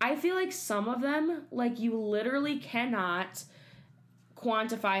I feel like some of them, like, you literally cannot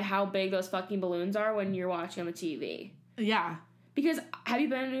quantify how big those fucking balloons are when you're watching on the TV. Yeah. Because, have you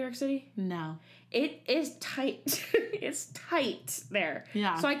been in New York City? No. It is tight. It's tight there.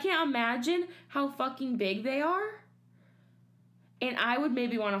 Yeah. So I can't imagine how fucking big they are. And I would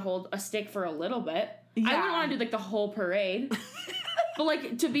maybe want to hold a stick for a little bit. Yeah. I wouldn't want to do, like, the whole parade. But,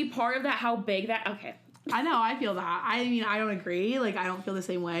 like, to be part of that, how big that... Okay. I know, I feel that. I mean, I don't agree. Like, I don't feel the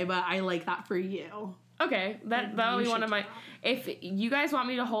same way, but I like that for you. Okay, that'll be one of my... If you guys want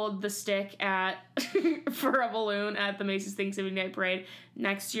me to hold the stick at for a balloon at the Macy's Thanksgiving Day Parade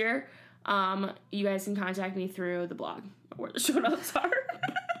next year, you guys can contact me through the blog where the show notes are.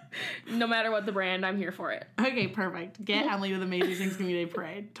 No matter what the brand, I'm here for it. Okay, perfect. Get Emily with the Macy's Thanksgiving Day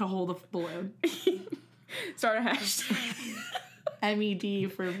Parade to hold a balloon. Start a hashtag.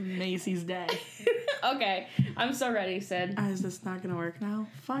 MED for Macy's Day. Okay, I'm so ready, Sid. Is this not gonna work now?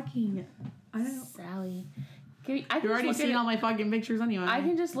 Fucking... I don't know. Sally. You've already seen all my fucking pictures anyway. I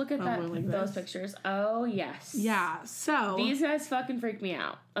can just look at those this. pictures. Oh, yes. Yeah, so... These guys fucking freak me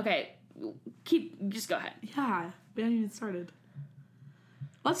out. Okay, just go ahead. Yeah, we haven't even started.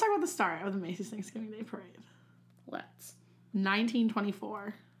 Let's talk about the start of the Macy's Thanksgiving Day Parade. Let's.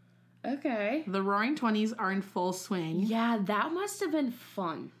 1924. Okay. The Roaring Twenties are in full swing. Yeah, that must have been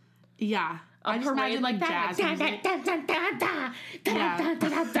fun. Yeah. I just imagine like jazz music.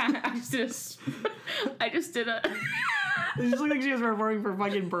 I just did a... It just looked like she was performing for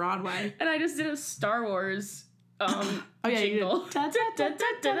fucking Broadway. And I just did a Star Wars jingle. That's kind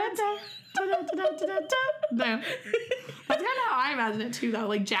of how I imagine it too, though.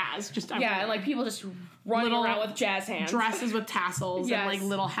 Like jazz, just everywhere. Yeah, and like people just running around with jazz hands, dresses with tassels and like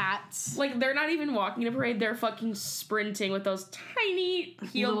little hats. Like they're not even walking in a parade; they're fucking sprinting with those tiny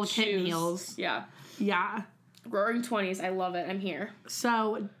heeled little shoes. kitten heels. Yeah, yeah. Roaring Twenties, I love it. I'm here.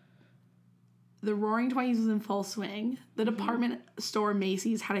 So, the Roaring Twenties was in full swing. The department store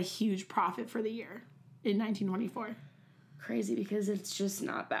Macy's had a huge profit for the year in 1924. Crazy because it's just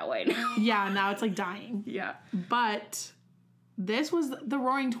not that way now. Yeah, now it's like dying. Yeah, but. This was the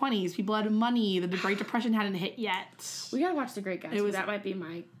Roaring Twenties. People had money. The Great Depression hadn't hit yet. We gotta watch The Great Gatsby. That might be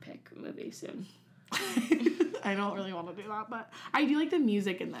my pick movie soon. I don't really want to do that, but I do like the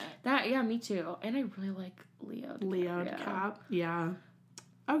music in that. Yeah, me too. And I really like Leo DiCaprio. Yeah.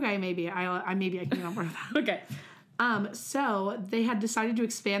 Okay, maybe I can get on board with that. Okay. So they had decided to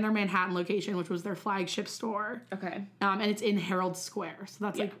expand their Manhattan location, which was their flagship store. Okay. And it's in Herald Square, so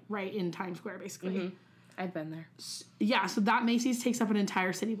that's like right in Times Square, basically. Mm-hmm. I've been there. Yeah, so that Macy's takes up an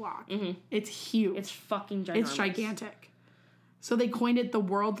entire city block. Mm-hmm. It's huge. It's fucking ginormous. It's gigantic. So they coined it the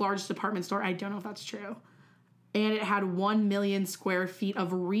world's largest department store. I don't know if that's true. And it had 1 million square feet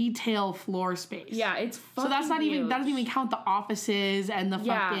of retail floor space. Yeah, it's fucking So that's not huge. even, that doesn't even count the offices and the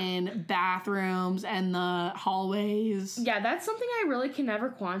fucking bathrooms and the hallways. Yeah, that's something I really can never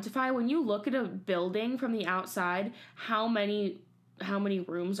quantify. When you look at a building from the outside, how many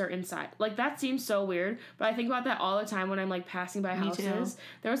rooms are inside. Like, that seems so weird, but I think about that all the time when I'm, like, passing by houses. Too.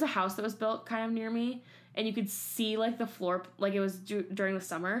 There was a house that was built kind of near me, and you could see, like, the floor, like, it was during the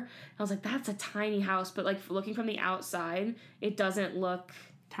summer. And I was like, that's a tiny house, but, like, looking from the outside, it doesn't look...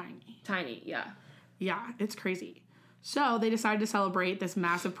 Tiny, yeah. Yeah, it's crazy. So they decided to celebrate this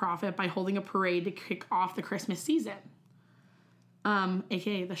massive profit by holding a parade to kick off the Christmas season.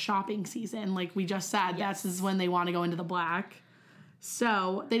 AKA the shopping season, like we just said. Yes. That's when they want to go into the black.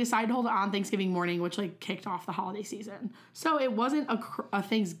 So they decided to hold it on Thanksgiving morning, which, like, kicked off the holiday season. So it wasn't a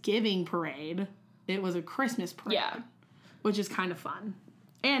Thanksgiving parade. It was a Christmas parade. Yeah. Which is kind of fun.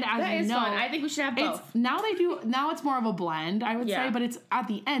 And as that you is know, fun. I think we should have both. Now it's more of a blend, I would say, but it's at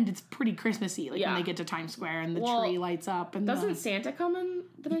the end, it's pretty Christmassy. Like, when they get to Times Square and the tree lights up. And doesn't Santa come in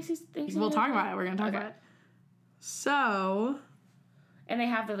the Macy's Thanksgiving? We'll talk about it. We're going to talk about it. So. And they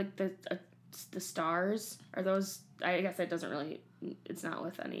have the stars. Are those, I guess that doesn't really, it's not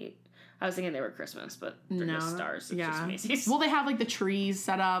with any... I was thinking they were Christmas, but they're just stars. It's just Macy's. Well, they have, like, the trees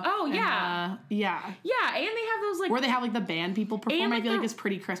set up. Oh, yeah. Yeah, and they have those, like... Where they have, like, the band people perform. Like, I feel like it's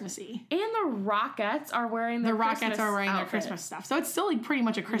pretty Christmassy. And the Rockettes are wearing their Christmas their Christmas stuff. So it's still, like, pretty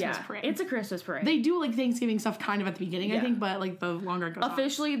much a Christmas parade. It's a Christmas parade. They do, like, Thanksgiving stuff kind of at the beginning, I think, but, like, the longer it goes on.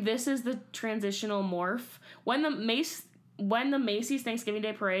 Officially, this is the transitional morph. When the Macy's Thanksgiving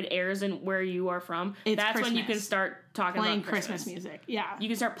Day Parade airs in where you are from, that's Christmas. When you can start talking playing about Christmas music. Yeah. You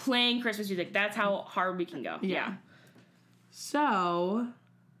can start playing Christmas music. That's how hard we can go. Yeah. So,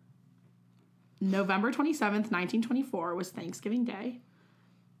 November 27th, 1924 was Thanksgiving Day.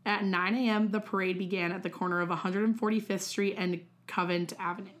 At 9 a.m., the parade began at the corner of 145th Street and Covent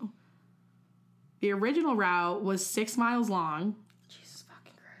Avenue. The original route was 6 miles long.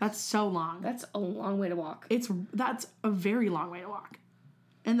 That's so long. That's a long way to walk. That's a very long way to walk.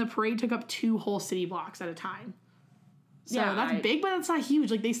 And the parade took up 2 whole city blocks at a time. So that's big, but that's not huge.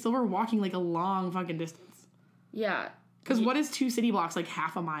 Like, they still were walking, like, a long fucking distance. Yeah. Because what is 2 city blocks? Like,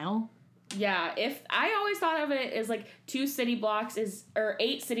 half a mile? Yeah. If I always thought of it as, like, 2 city blocks or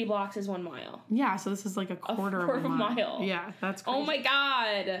 8 city blocks is 1 mile. Yeah, so this is, like, a quarter of a mile. Yeah, that's crazy. Oh, my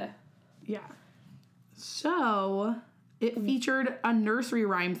God. Yeah. So... It featured a nursery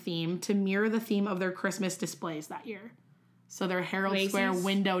rhyme theme to mirror the theme of their Christmas displays that year. So their Herald Square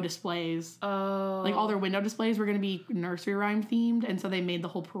window displays. Oh. Like, all their window displays were going to be nursery rhyme themed. And so they made the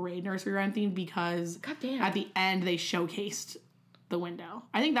whole parade nursery rhyme themed because at the end they showcased the window.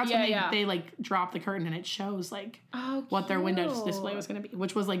 I think that's when they like, drop the curtain and it shows, like, what their window display was going to be.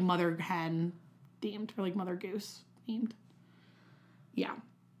 Which was, like, Mother Hen themed. Or, like, Mother Goose themed. Yeah.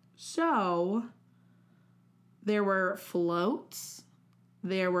 So... There were floats.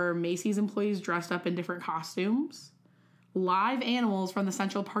 There were Macy's employees dressed up in different costumes. Live animals from the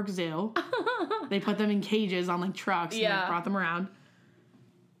Central Park Zoo. They put them in cages on, like, trucks and like, brought them around.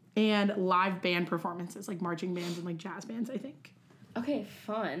 And live band performances, like marching bands and, like, jazz bands, I think. Okay,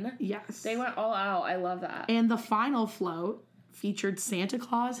 fun. Yes. They went all out. I love that. And the final float featured Santa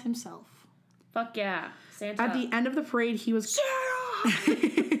Claus himself. Fuck yeah. Santa. At the end of the parade, he was... Santa!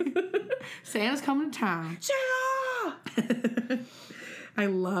 Santa's coming to town. Santa! I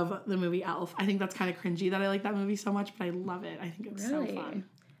love the movie Elf. I think that's kind of cringy that I like that movie so much, but I love it. I think it's so fun.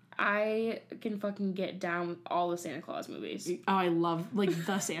 I can fucking get down with all the Santa Claus movies. Oh, I love, like,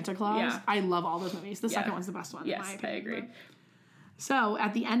 the Santa Claus. I love all those movies. The second one's the best one, yes, in my opinion. I agree. So,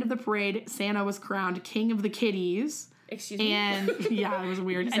 at the end of the parade, Santa was crowned King of the Kitties. Excuse me? And, yeah, it was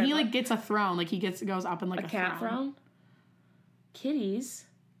weird. And he, like, gets a throne. Like, he goes up in, like, a cat throne? Kitties?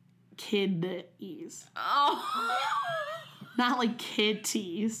 Kiddies. Oh. Not like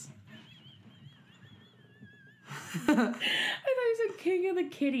kitties. I thought you said King of the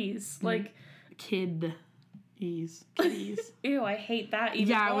Kitties. Like... Kitties. Ew, I hate that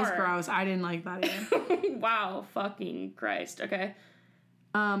even more. Yeah, it was gross. I didn't like that either. Wow, fucking Christ. Okay.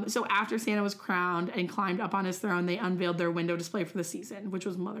 So after Santa was crowned and climbed up on his throne, they unveiled their window display for the season, which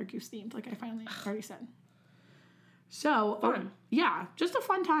was Mother Goose themed, like I finally already said. So, Fun. Yeah, just a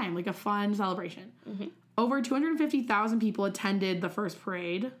fun time, like a fun celebration. Mm-hmm. Over 250,000 people attended the first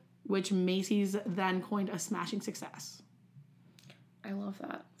parade, which Macy's then coined a smashing success. I love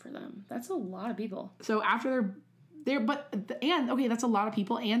that for them. That's a lot of people. So after that's a lot of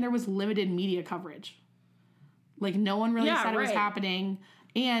people, and there was limited media coverage. Like, no one really said it was happening.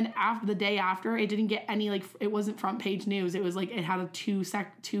 And after the day after, it didn't get any, like, it wasn't front page news. It was like, it had a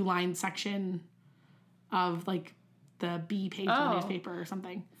two-line section of, like, the B page of the newspaper or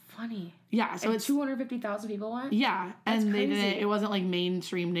something. Funny. Yeah, so it's 250,000 people went? Yeah, That's and crazy. it wasn't, like,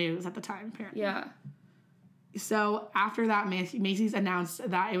 mainstream news at the time, apparently. Yeah. So after that, Macy's announced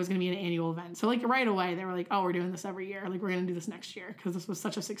that it was going to be an annual event. So, like, right away, they were like, oh, we're doing this every year. Like, we're going to do this next year because this was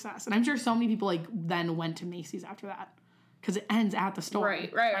such a success. And I'm sure so many people, like, then went to Macy's after that because it ends at the store.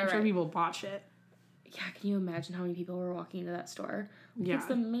 Right. I'm sure people bought shit. Yeah, can you imagine how many people were walking into that store? Yeah. It's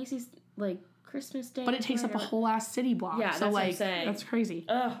the Macy's, like, Christmas Day. But it takes up a whole ass city block. Yeah, so, that's like, what I'm saying. That's crazy.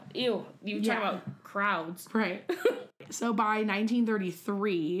 Ugh, ew. You talking about crowds. Right. So by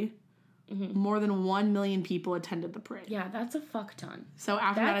 1933... Mm-hmm. More than 1 million people attended the parade. Yeah, that's a fuck ton. So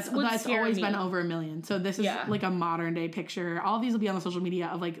after that, it's always been over 1 million. So this is like a modern day picture. All of these will be on the social media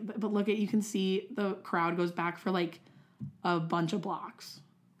of like, but look at, you can see the crowd goes back for like a bunch of blocks.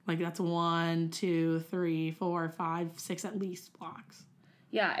 Like that's 1, 2, 3, 4, 5, 6 at least blocks.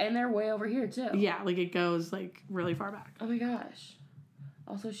 Yeah, and they're way over here too. Yeah, like it goes like really far back. Oh my gosh.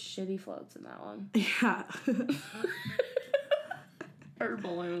 Also shitty floats in that one. Yeah. Or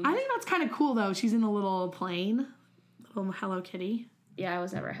balloons. I think that's kind of cool though. She's in a little plane. Little Hello Kitty. Yeah, I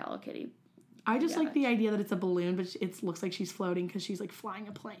was never Hello Kitty. I just like the idea that it's a balloon, but it looks like she's floating because she's like flying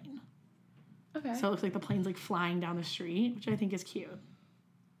a plane. Okay. So it looks like the plane's like flying down the street, which I think is cute.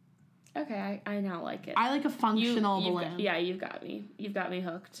 Okay, I now like it. I like a functional balloon. You've got me. You've got me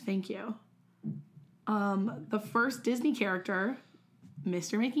hooked. Thank you. The first Disney character,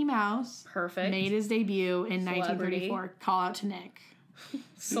 Mr. Mickey Mouse, Perfect. made his debut in 1934. Call out to Nick.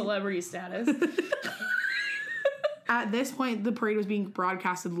 Celebrity status. At this point, the parade was being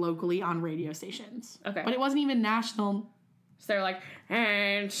broadcasted locally on radio stations. Okay. But it wasn't even national. So they're like,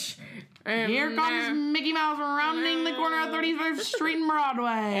 and here comes Mickey Mouse rounding the corner of 35th Street and Broadway.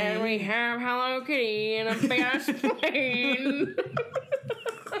 And we have Hello Kitty in a big ass plane.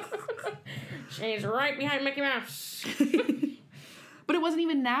 She's right behind Mickey Mouse. But it wasn't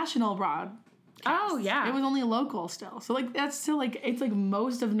even national broadcast. Oh, yeah. It was only local still. So, like, that's still, like, it's, like,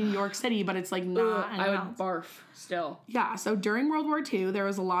 most of New York City, but it's, like, not. I would barf still. Yeah, so during World War II, there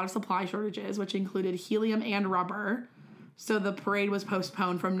was a lot of supply shortages, which included helium and rubber. So the parade was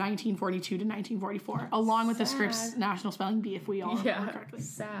postponed from 1942 to 1944, along with the Scripps National Spelling Bee, if we all remember correctly.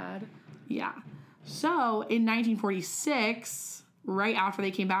 Sad. Yeah. So, in 1946, right after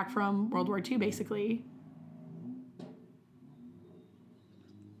they came back from World War II, basically...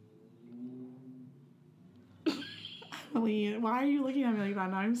 Emily, why are you looking at me like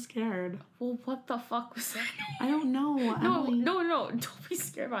that? Now I'm scared. Well, what the fuck was that? I don't know. No. Don't be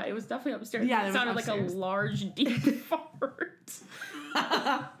scared about it. It was definitely upstairs. Yeah, it sounded upstairs. Like a large, deep fart.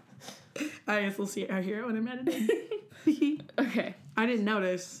 I guess we'll see. I hear it when I'm editing. Okay. I didn't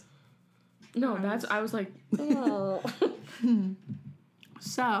notice. No, I was like, oh.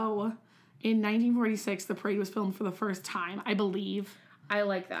 So, in 1946, the parade was filmed for the first time, I believe. I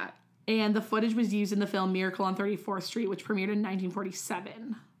like that. And the footage was used in the film Miracle on 34th Street, which premiered in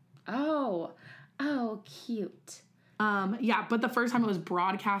 1947. Oh, cute. Yeah, but the first time it was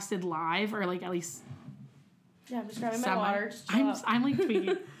broadcasted live, or like at least... Yeah, I'm just grabbing my water. I'm like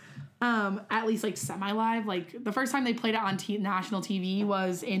tweaking. At least like semi-live. Like the first time they played it on national TV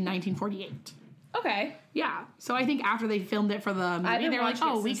was in 1948. Okay. Yeah. So I think after they filmed it for the movie, they were like,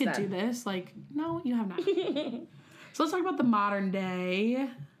 oh, we could do this. Like, no, you have not. So let's talk about the modern day.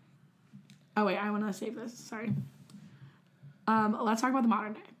 Oh, wait, I want to save this. Sorry. Let's talk about the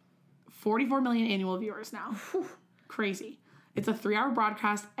modern day. 44 million annual viewers now. Crazy. It's a 3-hour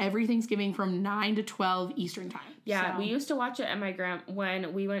broadcast every Thanksgiving from 9 to 12 Eastern time. Yeah, we used to watch it at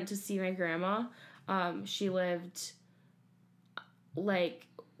when we went to see my grandma. She lived like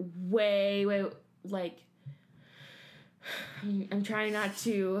way, like, I'm trying not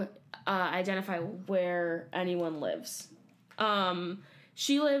to identify where anyone lives.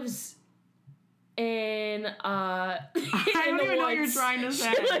 She lives in I don't even know what you're trying to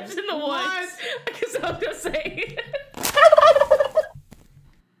say. She lives in the woods. Because I was gonna say.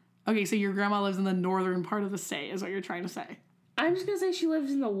 Okay, so your grandma lives in the northern part of the state, is what you're trying to say. I'm just gonna say she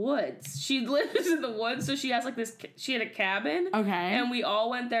lives in the woods. She lives in the woods, so she has like this. She had a cabin. Okay. And we all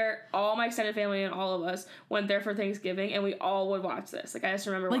went there. All my extended family and all of us went there for Thanksgiving, and we all would watch this. Like I just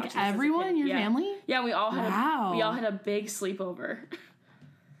remember watching this as a everyone kid. in your Yeah. family? Yeah, we all had a big sleepover.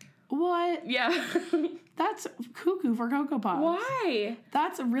 What? Yeah. That's cuckoo for Cocoa Puffs. Why?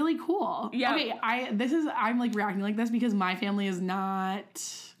 That's really cool. Yeah. Okay, I'm like reacting like this because my family is not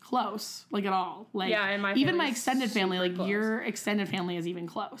close, like at all. Like Yeah, and my even my family's extended family, like close. your extended family is even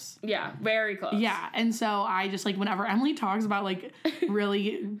close. Yeah, very close. Yeah, and so I just like whenever Emily talks about like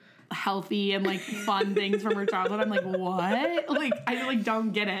really healthy and like fun things from her childhood, I'm like, what? Like I like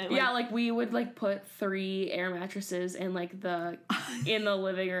don't get it. Like, Yeah, like we would like put 3 air mattresses in like in the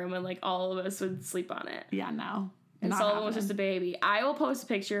living room, and like all of us would sleep on it. yeah, no. And not Sullivan was happening. just a baby. I will post a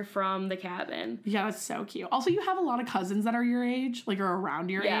picture from the cabin. Yeah, that's so cute. Also, you have a lot of cousins that are your age, like or around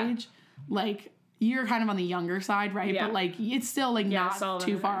your age. Like you're kind of on the younger side, right? Yeah. But like it's still like not Sullivan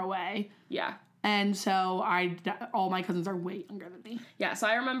too and far I. away. Yeah. And so all my cousins are way younger than me. Yeah, so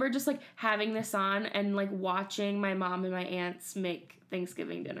I remember just like having this on and like watching my mom and my aunts make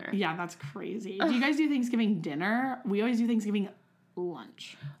Thanksgiving dinner. Yeah, that's crazy. Do you guys do Thanksgiving dinner? We always do Thanksgiving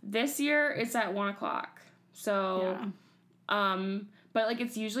lunch. This year it's at 1:00. So but like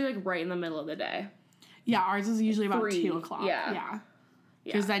it's usually like right in the middle of the day. Yeah, ours is usually about 3, 2:00. yeah. Yeah.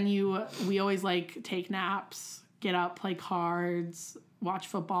 Because then we always like take naps, get up, play cards, watch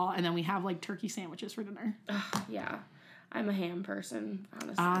football, and then we have like turkey sandwiches for dinner. Yeah. I'm a ham person,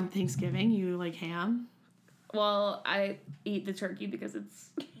 honestly. On Thanksgiving, you like ham? Well, I eat the turkey because it's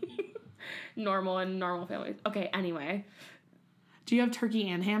normal in normal families. Okay, anyway. Do you have turkey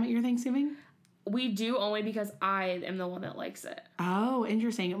and ham at your Thanksgiving? We do only because I am the one that likes it. Oh,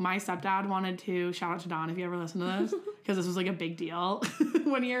 interesting. My stepdad wanted to, shout out to Don if you ever listen to this, because this was like a big deal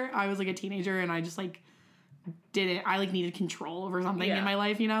one year. I was like a teenager and I just like I like needed control over something in my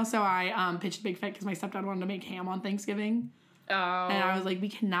life, you know? So I pitched a big fit because my stepdad wanted to make ham on Thanksgiving. Oh. And I was like, we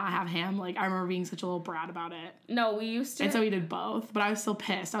cannot have ham. Like, I remember being such a little brat about it. No, we used to. And so we did both, but I was still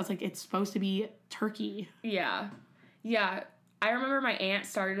pissed. I was like, it's supposed to be turkey. Yeah. Yeah. I remember my aunt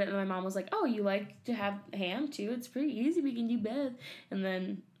started it and my mom was like, oh, you like to have ham too? It's pretty easy. We can do both. And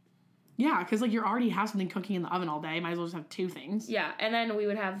then... Yeah, because like you already have something cooking in the oven all day. Might as well just have 2 things. Yeah. And then we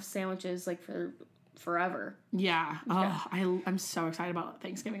would have sandwiches like for forever. Yeah. Oh, I'm so excited about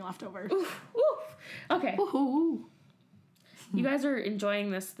Thanksgiving leftovers. Oof. Oof. Okay. Ooh. You guys are enjoying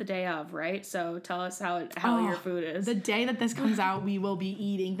this the day of, right? So tell us how your food is. The day that this comes out, we will be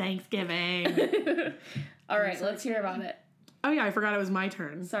eating Thanksgiving. All right, let's hear about it. Oh yeah, I forgot it was my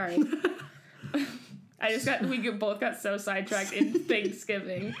turn. Sorry. We both got so sidetracked in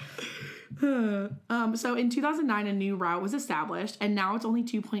Thanksgiving. So in 2009, a new route was established, and now it's only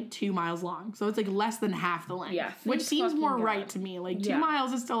 2.2 miles long. So it's like less than half the length. Yeah, which seems more God. right to me. Like 2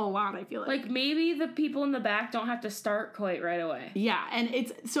 miles is still a lot, I feel like. Like maybe the people in the back don't have to start quite right away. Yeah,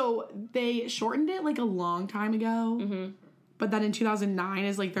 and so they shortened it like a long time ago. Mm-hmm. But then in 2009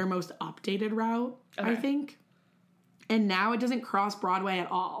 is like their most updated route, I think. And now it doesn't cross Broadway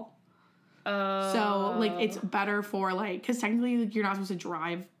at all. So like it's better for like, because technically like, you're not supposed to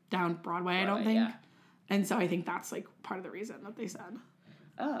drive down Broadway, I don't think. Yeah. And so I think that's like part of the reason that they said.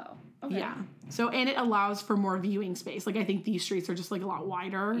 Oh, okay. Yeah. So, and it allows for more viewing space. Like I think these streets are just like a lot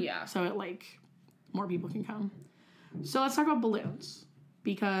wider. Yeah. So it like more people can come. So let's talk about balloons.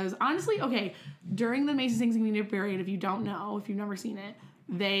 Because honestly, okay, during the Macy's Thanksgiving Day Parade, if you don't know, if you've never seen it,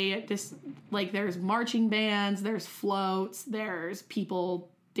 they just, like, there's marching bands, there's floats, there's people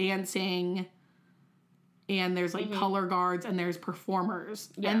dancing, and there's, like, color guards, and there's performers,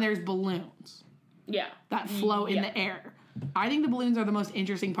 and there's balloons. Yeah. That float in the air. I think the balloons are the most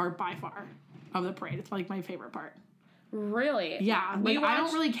interesting part by far of the parade. It's, like, my favorite part. Really? Yeah. Like, I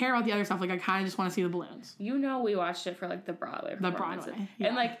don't really care about the other stuff. Like, I kind of just want to see the balloons. You know we watched it for, like, the Broadway performances. The Broadway, yeah.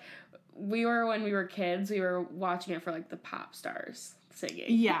 And, like, when we were kids, we were watching it for, like, the pop stars singing.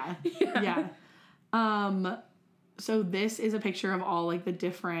 Yeah. Yeah. So this is a picture of all, like, the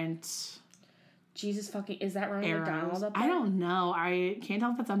different... Jesus fucking... Is that Ronald McDonald up there? I don't know. I can't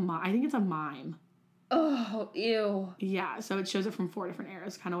tell if that's a mime. I think it's a mime. Oh, ew. Yeah, so it shows it from 4 different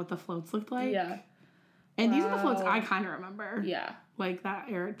eras, kind of what the floats looked like. Yeah. And these are the floats I kind of remember. Yeah. Like that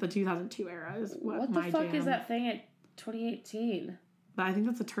era, the 2002 era is what the my fuck jam. is that thing at 2018? But I think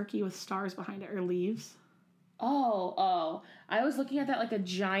that's a turkey with stars behind it, or leaves. Oh. I was looking at that like a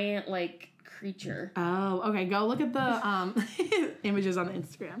giant, like, creature. Oh, okay. Go look at the images on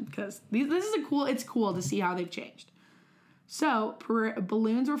Instagram, because it's cool to see how they've changed. So,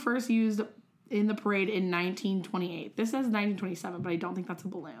 balloons were first used in the parade in 1928. This says 1927, but I don't think that's a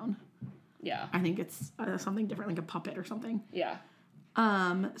balloon. Yeah. I think it's something different, like a puppet or something. Yeah.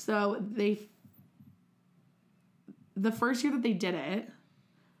 So the first year that they did it,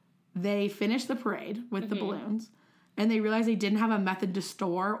 they finished the parade with the balloons, and they realized they didn't have a method to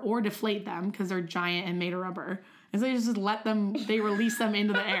store or deflate them because they're giant and made of rubber. And so they just released them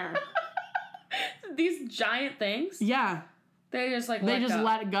into the air. These giant things? Yeah. They just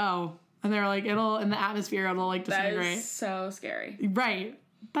let it go. And they're like, in the atmosphere, it'll like disintegrate. That is so scary. Right.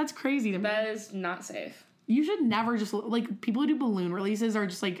 That's crazy to me. That is not safe. You should never just, like, people who do balloon releases are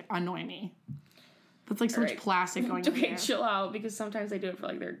just, like, annoy me. That's, like, so much plastic going in the air. Chill out, because sometimes they do it for,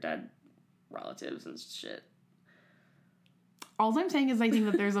 like, their dead relatives and shit. All I'm saying is I think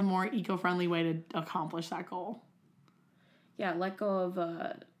that there's a more eco-friendly way to accomplish that goal. Yeah, let go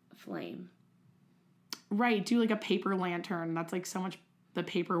of flame. Right, do, like, a paper lantern. That's, like, so much, the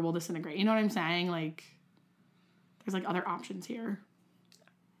paper will disintegrate. You know what I'm saying? Like, there's, like, other options here.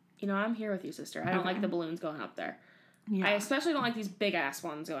 You know, I'm here with you, sister. I don't like the balloons going up there. Yeah. I especially don't like these big-ass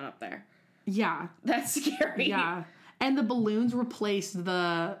ones going up there. Yeah. That's scary. Yeah. And the balloons replaced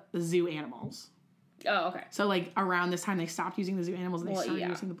the zoo animals. Oh, okay. So, like, around this time, they stopped using the zoo animals and they started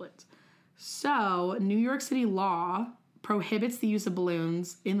using the balloons. So, New York City law prohibits the use of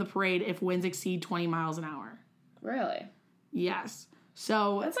balloons in the parade if winds exceed 20 miles an hour. Really? Yes.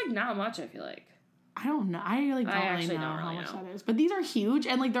 So... That's, like, not much, I feel like. I don't know. I don't really know how much that is. But these are huge,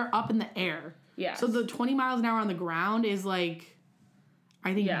 and, like, they're up in the air. Yeah. So the 20 miles an hour on the ground is, like...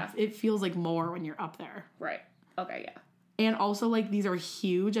 I think it feels like more when you're up there. Right. Okay, yeah. And also, like, these are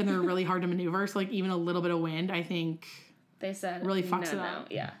huge, and they're really hard to maneuver. So, like, even a little bit of wind, I think... They said... Really fucks it up.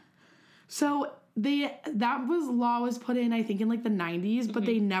 Yeah. So... law was put in, I think, in, like, the 90s, but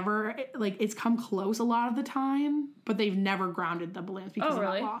they never, like, it's come close a lot of the time, but they've never grounded the balloons because of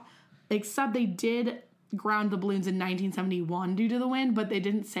that law. Except they did ground the balloons in 1971 due to the wind, but they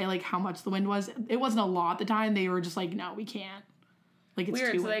didn't say, like, how much the wind was. It wasn't a law at the time. They were just like, no, we can't. Like, it's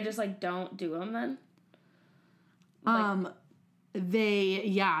weird. too So windy. they just, like, don't do them then? Or they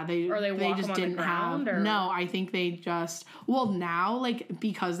just didn't have. Or? No, I think they just, now, like,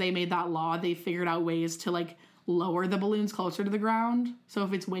 because they made that law, they figured out ways to, like, lower the balloons closer to the ground. So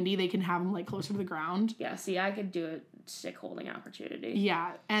if it's windy, they can have them, like, closer to the ground. Yeah, see, I could do a stick holding opportunity.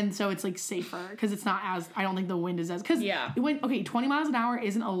 Yeah, and so it's, like, safer because it's not as, I don't think the wind is as, because 20 miles an hour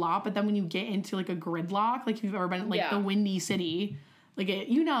isn't a lot, but then when you get into, like, a gridlock, like, if you've ever been, like, the windy city, like, if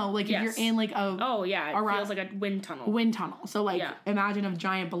you're in, like, a... Oh, yeah, it feels like a wind tunnel. So, like, imagine a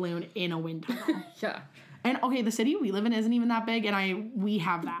giant balloon in a wind tunnel. Yeah. And, okay, the city we live in isn't even that big, and we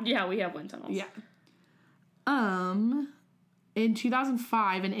have that. Yeah, we have wind tunnels. Yeah. In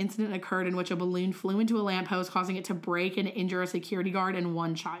 2005, an incident occurred in which a balloon flew into a lamppost, causing it to break and injure a security guard and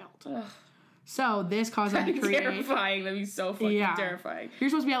one child. Ugh. So this caused them to create... Terrifying. That'd be so fucking terrifying. You're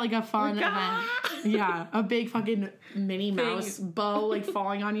supposed to be at, like, a fun event. Yeah, a big fucking Minnie Mouse bow, like,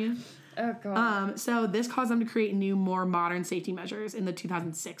 falling on you. Oh, God. So this caused them to create new, more modern safety measures in the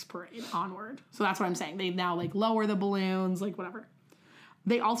 2006 parade onward. So that's what I'm saying. They now, like, lower the balloons, like, whatever.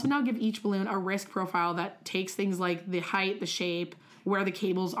 They also now give each balloon a risk profile that takes things like the height, the shape, where the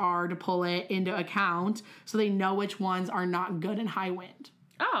cables are to pull it into account, so they know which ones are not good in high wind.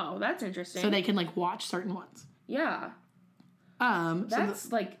 Oh, that's interesting. So they can, like, watch certain ones. Yeah.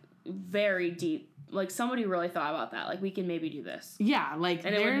 That's, like, very deep. Like, somebody really thought about that. Like, we can maybe do this. Yeah, like,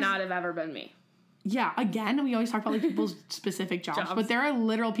 and it would not have ever been me. Yeah, again, we always talk about, like, people's specific jobs, but there are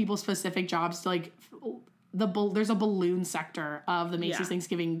literal people's specific jobs to, like, there's a balloon sector of the Macy's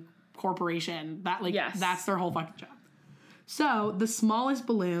Thanksgiving Corporation that, like, that's their whole fucking job. So, the smallest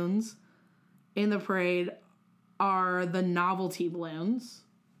balloons in the parade are the novelty balloons.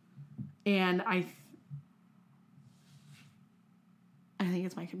 And I think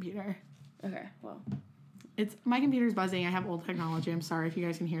it's my computer. Okay, well. My computer's buzzing. I have old technology. I'm sorry if you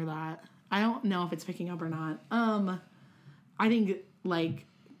guys can hear that. I don't know if it's picking up or not. I think, like,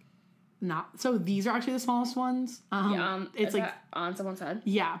 not. So these are actually the smallest ones. It's like on someone's head?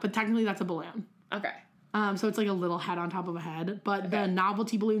 Yeah, but technically that's a balloon. Okay. So it's like a little head on top of a head. But the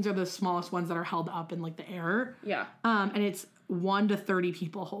novelty balloons are the smallest ones that are held up in, like, the air. Yeah. And it's 1 to 30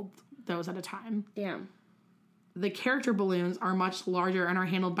 people hold those at a time. Damn. The character balloons are much larger and are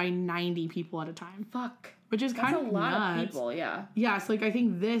handled by 90 people at a time. Fuck. Which is kind of nuts. That's a lot of people, yeah. Yeah, so, like, I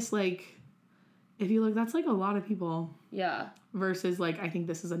think this, like, if you look, that's, like, a lot of people. Yeah. Versus, like, I think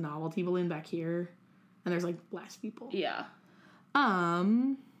this is a novelty balloon back here. And there's, like, less people. Yeah.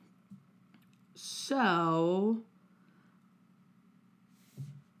 So,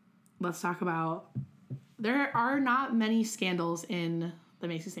 let's talk about, there are not many scandals in the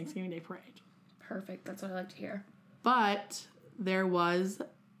Macy's Thanksgiving Day Parade. Perfect. That's what I like to hear. But there was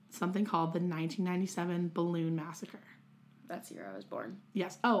something called the 1997 Balloon Massacre. That's the year I was born.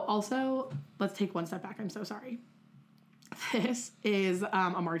 Yes. Oh, also, let's take one step back. I'm so sorry. This is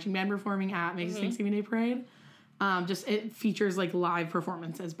a marching band performing at Macy's Thanksgiving Day Parade. It features like live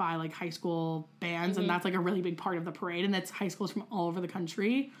performances by like high school bands, and that's like a really big part of the parade, and it's high schools from all over the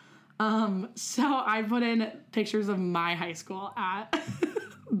country. So I put in pictures of my high school at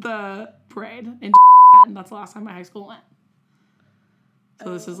the parade in and that's the last time my high school went.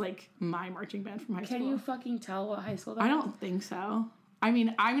 So this is like my marching band from high school. Can you fucking tell what high school that I don't think so. I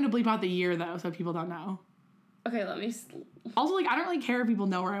mean, I'm going to bleep out the year though, so people don't know. Okay, let me... Also, like, I don't really care if people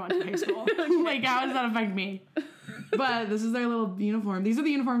know where I went to high school. Like, how does that affect me? But this is their little uniform. These are the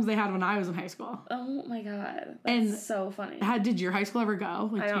uniforms they had when I was in high school. Oh my god. That's And so funny. Did your high school ever go?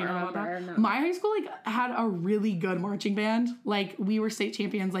 Like, I don't remember. No. My high school, like, had a really good marching band. Like, we were state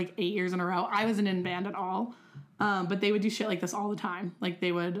champions, like, 8 years in a row. I wasn't in band at all. But they would do shit like this all the time. Like,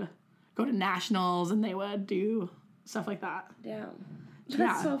 they would go to nationals and they would do stuff like that. Damn.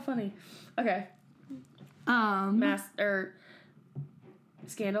 That's so funny. Okay.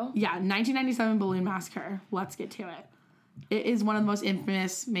 Scandal? Yeah, 1997 Balloon Massacre. Let's get to it. It is one of the most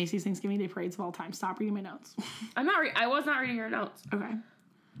infamous Macy's Thanksgiving Day parades of all time. Stop reading my notes. I was not reading your notes. Okay.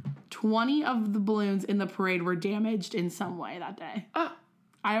 20 of the balloons in the parade were damaged in some way that day.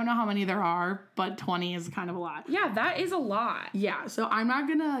 I don't know how many there are, but 20 is kind of a lot. Yeah, that is a lot. Yeah, so I'm not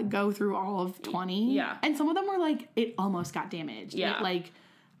going to go through all of 20. Yeah. And some of them were like, it almost got damaged. Yeah.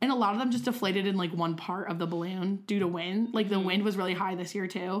 And a lot of them just deflated in like one part of the balloon due to wind. Like the wind was really high this year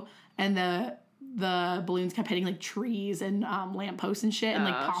too. And the balloons kept hitting like trees and lampposts and shit and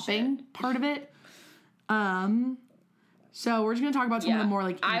like popping part of it. So we're just going to talk about some of the more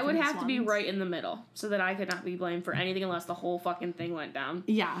like I would have ones. to be right in the middle so that I could not be blamed for anything unless the whole fucking thing went down.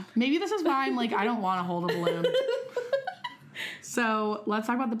 Yeah. Maybe this is why I'm like, I don't want to hold a balloon. So let's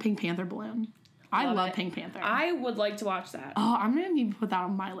talk about the Pink Panther balloon. I love Pink Panther. I would like to watch that. Oh, I'm going to need to put that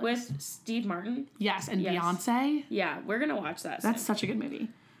on my list. With Steve Martin? Yes, and Beyonce. Yeah, we're going to watch that That's such a good movie.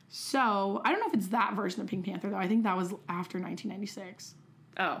 So, I don't know if it's that version of Pink Panther, though. I think that was after 1996.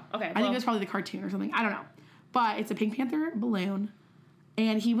 Oh, okay. I think it was probably the cartoon or something. I don't know. But it's a Pink Panther balloon,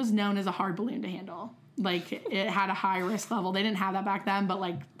 and he was known as a hard balloon to handle. Like, it had a high risk level. They didn't have that back then, but,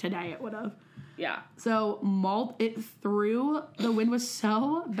 like, today it would have. Yeah. So, the wind was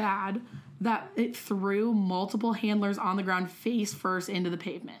so bad that it threw multiple handlers on the ground face first into the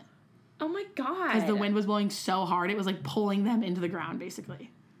pavement. Oh my god. Because the wind was blowing so hard, it was like pulling them into the ground, basically.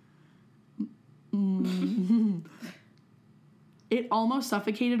 It almost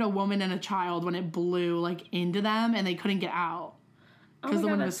suffocated a woman and a child when it blew like into them and they couldn't get out. Because the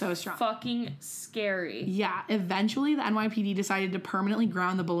wind was so strong. Fucking scary. Yeah. Eventually, the NYPD decided to permanently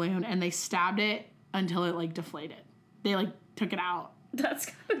ground the balloon and they stabbed it until it like deflated. They like took it out. That's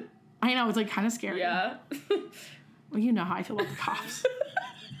kind of... I know, it's like kind of scary. Yeah. Well, you know how I feel about the cops.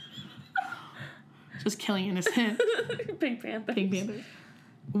 Just killing innocent Pink Panther. Pink Panthers.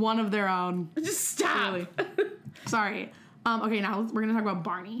 One of their own. Just stop. Really. Sorry. Okay, now we're gonna talk about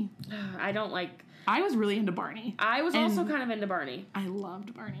Barney. I was really into Barney. I was also kind of into Barney. I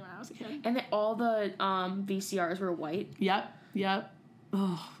loved Barney when I was a kid. And all the VCRs were white. Yep.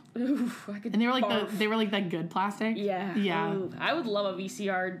 Oh. Oof, and they were like that good plastic. Yeah. Yeah. Ooh, I would love a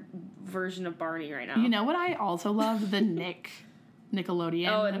VCR version of Barney right now. You know what I also love? The Nickelodeon.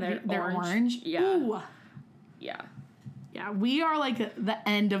 Oh, and they're orange. Yeah. Ooh. Yeah. Yeah, we are like the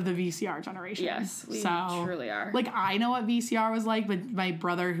end of the VCR generation. Yes, we truly are. Like, I know what VCR was like, but my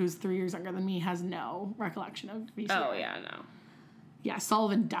brother, who's 3 years younger than me, has no recollection of VCR. Oh, yeah, no. Yeah,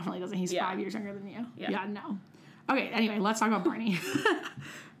 Sullivan definitely doesn't. He's 5 years younger than you. Yeah, no. Okay, anyway, let's talk about Barney.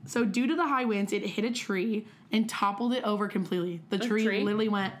 So, due to the high winds, it hit a tree and toppled it over completely. The tree literally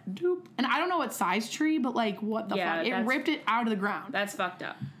went doop. And I don't know what size tree, but like, what the fuck? It ripped it out of the ground. That's fucked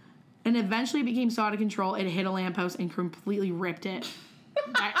up. And eventually it became so out of control, it hit a lamppost and completely ripped it.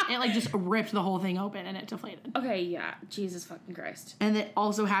 It like just ripped the whole thing open and it deflated. Okay, yeah. Jesus fucking Christ. And it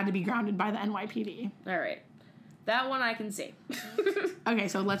also had to be grounded by the NYPD. All right. That one I can see. Okay,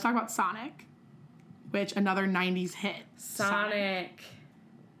 so let's talk about Sonic, which another 90s hit. Sonic.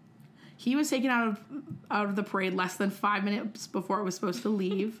 He was taken out of the parade less than 5 minutes before it was supposed to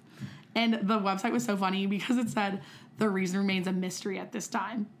leave. And the website was so funny because it said the reason remains a mystery at this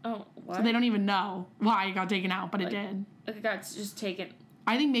time. Oh, what? So they don't even know why it got taken out, but it did. It got just taken.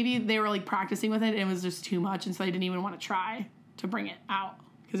 I think maybe they were like practicing with it and it was just too much, and so they didn't even want to try to bring it out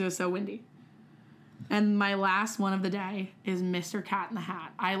because it was so windy. And my last one of the day is Mr. Cat in the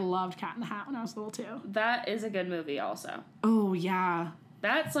Hat. I loved Cat in the Hat when I was little too. That is a good movie also. Oh, yeah.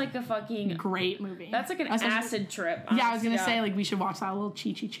 That's like a fucking great movie. That's like an acid trip. Yeah, I was gonna say like we should watch that, a little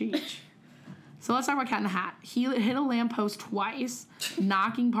cheech. So let's talk about Cat in the Hat. He hit a lamppost twice,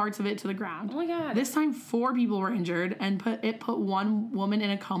 knocking parts of it to the ground. Oh my god. This time 4 people were injured and put one woman in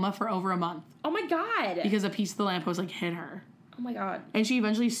a coma for over a month. Oh my god. Because a piece of the lamppost like hit her. Oh my god. And she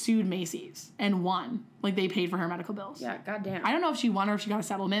eventually sued Macy's and won. Like they paid for her medical bills. Yeah, goddamn. I don't know if she won or if she got a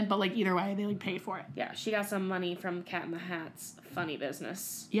settlement, but like either way, they like paid for it. Yeah, she got some money from Cat in the Hat's funny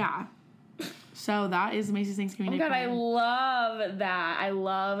business. Yeah. So that is Macy's Thanksgiving Day Parade. Parade. I love that. I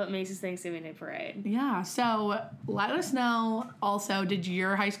love Macy's Thanksgiving Day Parade. Yeah, so let us know also, did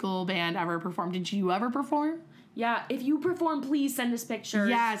your high school band ever perform? Did you ever perform? Yeah, if you perform, please send us pictures.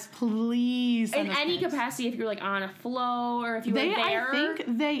 Yes, please send in us any pics. capacity, if you're like on a flow or if you were there. I think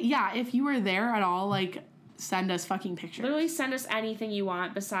if you were there at all, like, send us fucking pictures. Literally send us anything you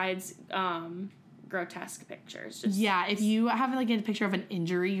want besides grotesque pictures. Just if you have like a picture of an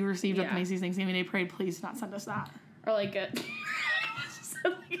injury you received at the Macy's Thanksgiving Day Parade, please do not send us that. Or like a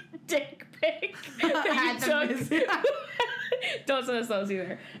dick pic that you took. Don't send us those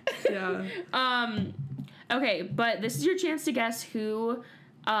either. Yeah. Okay, but this is your chance to guess who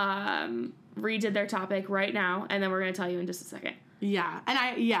redid their topic right now, and then we're gonna tell you in just a second. Yeah. And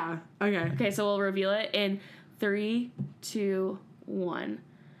okay. Okay, so we'll reveal it in 3, 2, 1.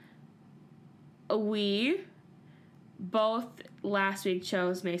 We both last week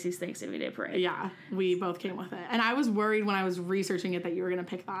chose Macy's Thanksgiving Day Parade. Yeah, we both came with it. And I was worried when I was researching it that you were going to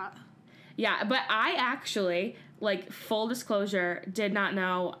pick that. Yeah, but I actually, like, full disclosure, did not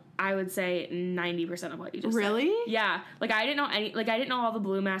know, I would say, 90% of what you just Really? said. Yeah. Like, I didn't know I didn't know all the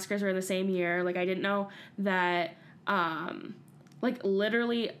Blue Maskers were in the same year. Like, I didn't know that, like,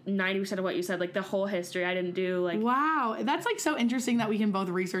 literally 90% of what you said, like, the whole history, I didn't do, like... Wow. That's, like, so interesting that we can both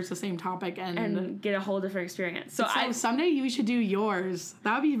research the same topic and get a whole different experience. So someday we should do yours.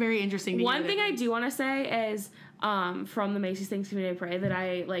 That would be very interesting to One thing I do want to say is, from the Macy's Thanksgiving Day Parade that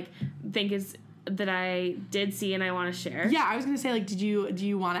I, like, think is... that I did see and I want to share. Yeah, I was going to say, like, do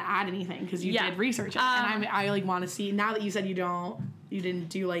you want to add anything? Because you did research it. And I like, want to see... Now that you said you didn't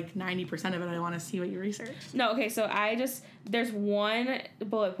do, like, 90% of it, I want to see what you researched. No, okay, so there's one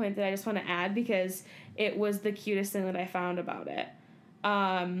bullet point that I just want to add because it was the cutest thing that I found about it.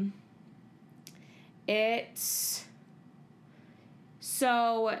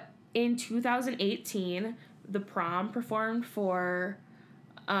 So, in 2018, the Prom performed for...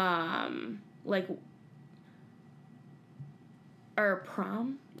 Prom?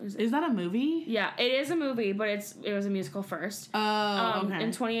 Is that a movie? Yeah, it is a movie, but it was a musical first. Oh, okay.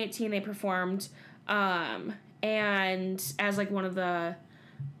 In 2018, they performed, and as, like, one of the,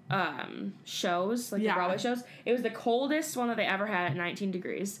 shows, like, the Broadway shows, it was the coldest one that they ever had at 19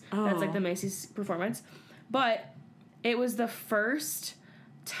 degrees. Oh. That's, like, the Macy's performance. But it was the first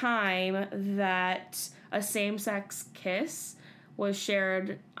time that a same-sex kiss was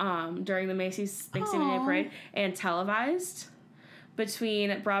shared during the Macy's Thanksgiving Day Parade and televised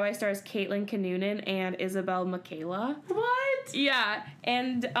between Broadway stars Caitlin Kinnunen and Isabel Michaela. What? Yeah,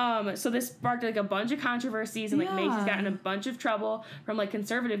 and so this sparked like a bunch of controversies and like Macy's got in a bunch of trouble from like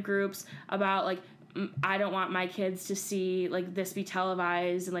conservative groups about like I don't want my kids to see like this be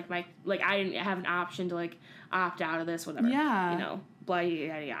televised and like I didn't have an option to like opt out of this, whatever. Yeah, you know. Blah,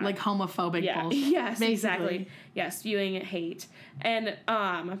 yada, yada. Like homophobic bullshit. Yes, basically. Exactly. Yes, spewing hate. And,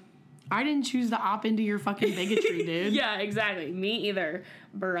 I didn't choose to opt into your fucking bigotry, dude. Yeah, exactly. Me either,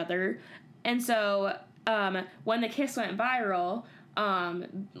 brother. And so, when the kiss went viral,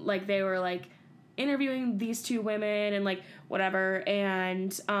 like, they were, like, interviewing these two women and, like, whatever, and,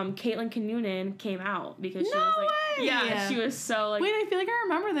 Caitlin Kinnunen came out because she was, like... Way. Yeah, she was so, like... Wait, I feel like I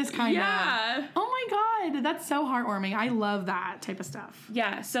remember this kind of... Yeah. Oh my god, that's so heartwarming. I love that type of stuff.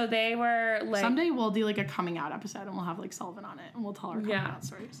 Yeah, so they were, like... Someday we'll do, like, a coming out episode, and we'll have, like, Sullivan on it, and we'll tell our coming out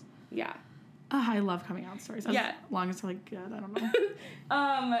stories. Yeah. I love coming out stories. As long as they're, like, good, I don't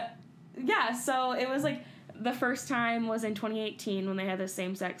know. Yeah, so it was, like... The first time was in 2018 when they had the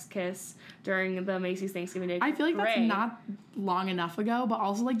same-sex kiss during the Macy's Thanksgiving Day Parade. I feel like that's not long enough ago, but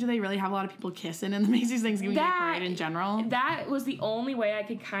also, like, do they really have a lot of people kissing in the Macy's Thanksgiving Day Parade in general? That was the only way I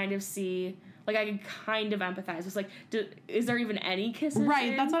could kind of see, like, I could kind of empathize. It's like, is there even any kisses?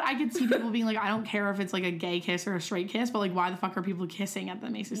 Right, that's what I could see people being like, I don't care if it's, like, a gay kiss or a straight kiss, but, like, why the fuck are people kissing at the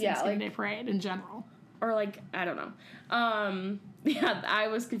Macy's Thanksgiving Day Parade in general? Or, like, I don't know. Yeah, I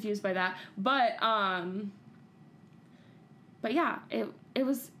was confused by that. But yeah,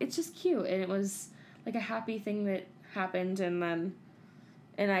 it's just cute, and it was like a happy thing that happened, and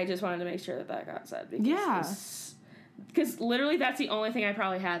I just wanted to make sure that got said because Because literally that's the only thing I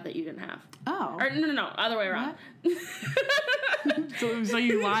probably had that you didn't have. Oh. Or no, other way around. So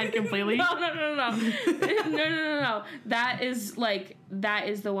you lied completely? No. No. That is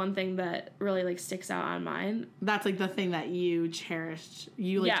the one thing that really like sticks out on mine. That's like the thing that you cherished.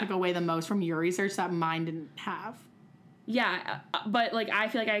 You like took away the most from your research that mine didn't have. Yeah, but like I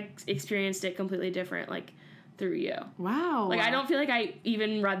feel like I experienced it completely different, like through you. Wow. Like I don't feel like I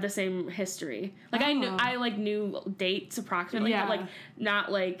even read the same history. Like I knew dates approximately, but like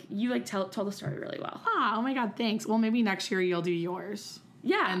not like you like told the story really well. Oh my god, thanks. Well, maybe next year you'll do yours.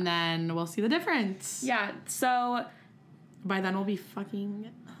 Yeah. And then we'll see the difference. Yeah. So by then we'll be fucking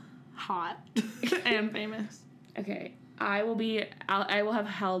hot and famous. Okay. I will have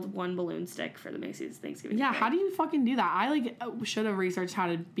held one balloon stick for the Macy's Thanksgiving. Yeah, Day. how do you fucking do that? I like should have researched how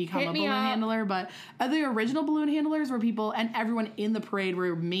to become a balloon handler, but the original balloon handlers were people, and everyone in the parade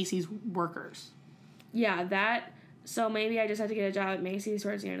were Macy's workers. Yeah, so maybe I just have to get a job at Macy's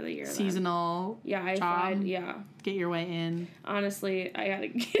towards the end of the year. Seasonal. Yeah, I job. applied. Yeah. Get your way in. Honestly, I gotta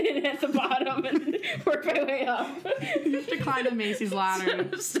get in at the bottom and work my way up. You have to climb the Macy's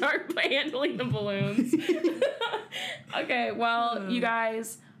ladder. Start by handling the balloons. Okay, well, you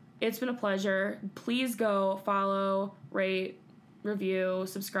guys, it's been a pleasure. Please go follow, rate, review,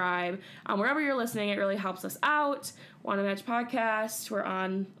 subscribe. Wherever you're listening, it really helps us out. Wanna Match Podcast. We're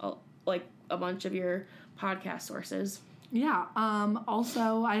on a bunch of your podcast sources. Yeah.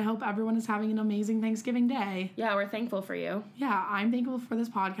 Also, I hope everyone is having an amazing Thanksgiving Day. Yeah, we're thankful for you. Yeah, I'm thankful for this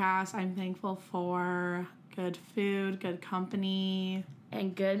podcast. I'm thankful for good food, good company.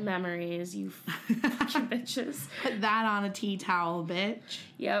 And good memories, you fucking bitches. Put that on a tea towel, bitch.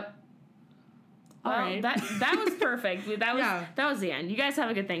 Yep. All well, right. that was perfect. That was the end. You guys have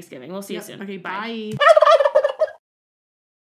a good Thanksgiving. We'll see you soon. Okay, bye.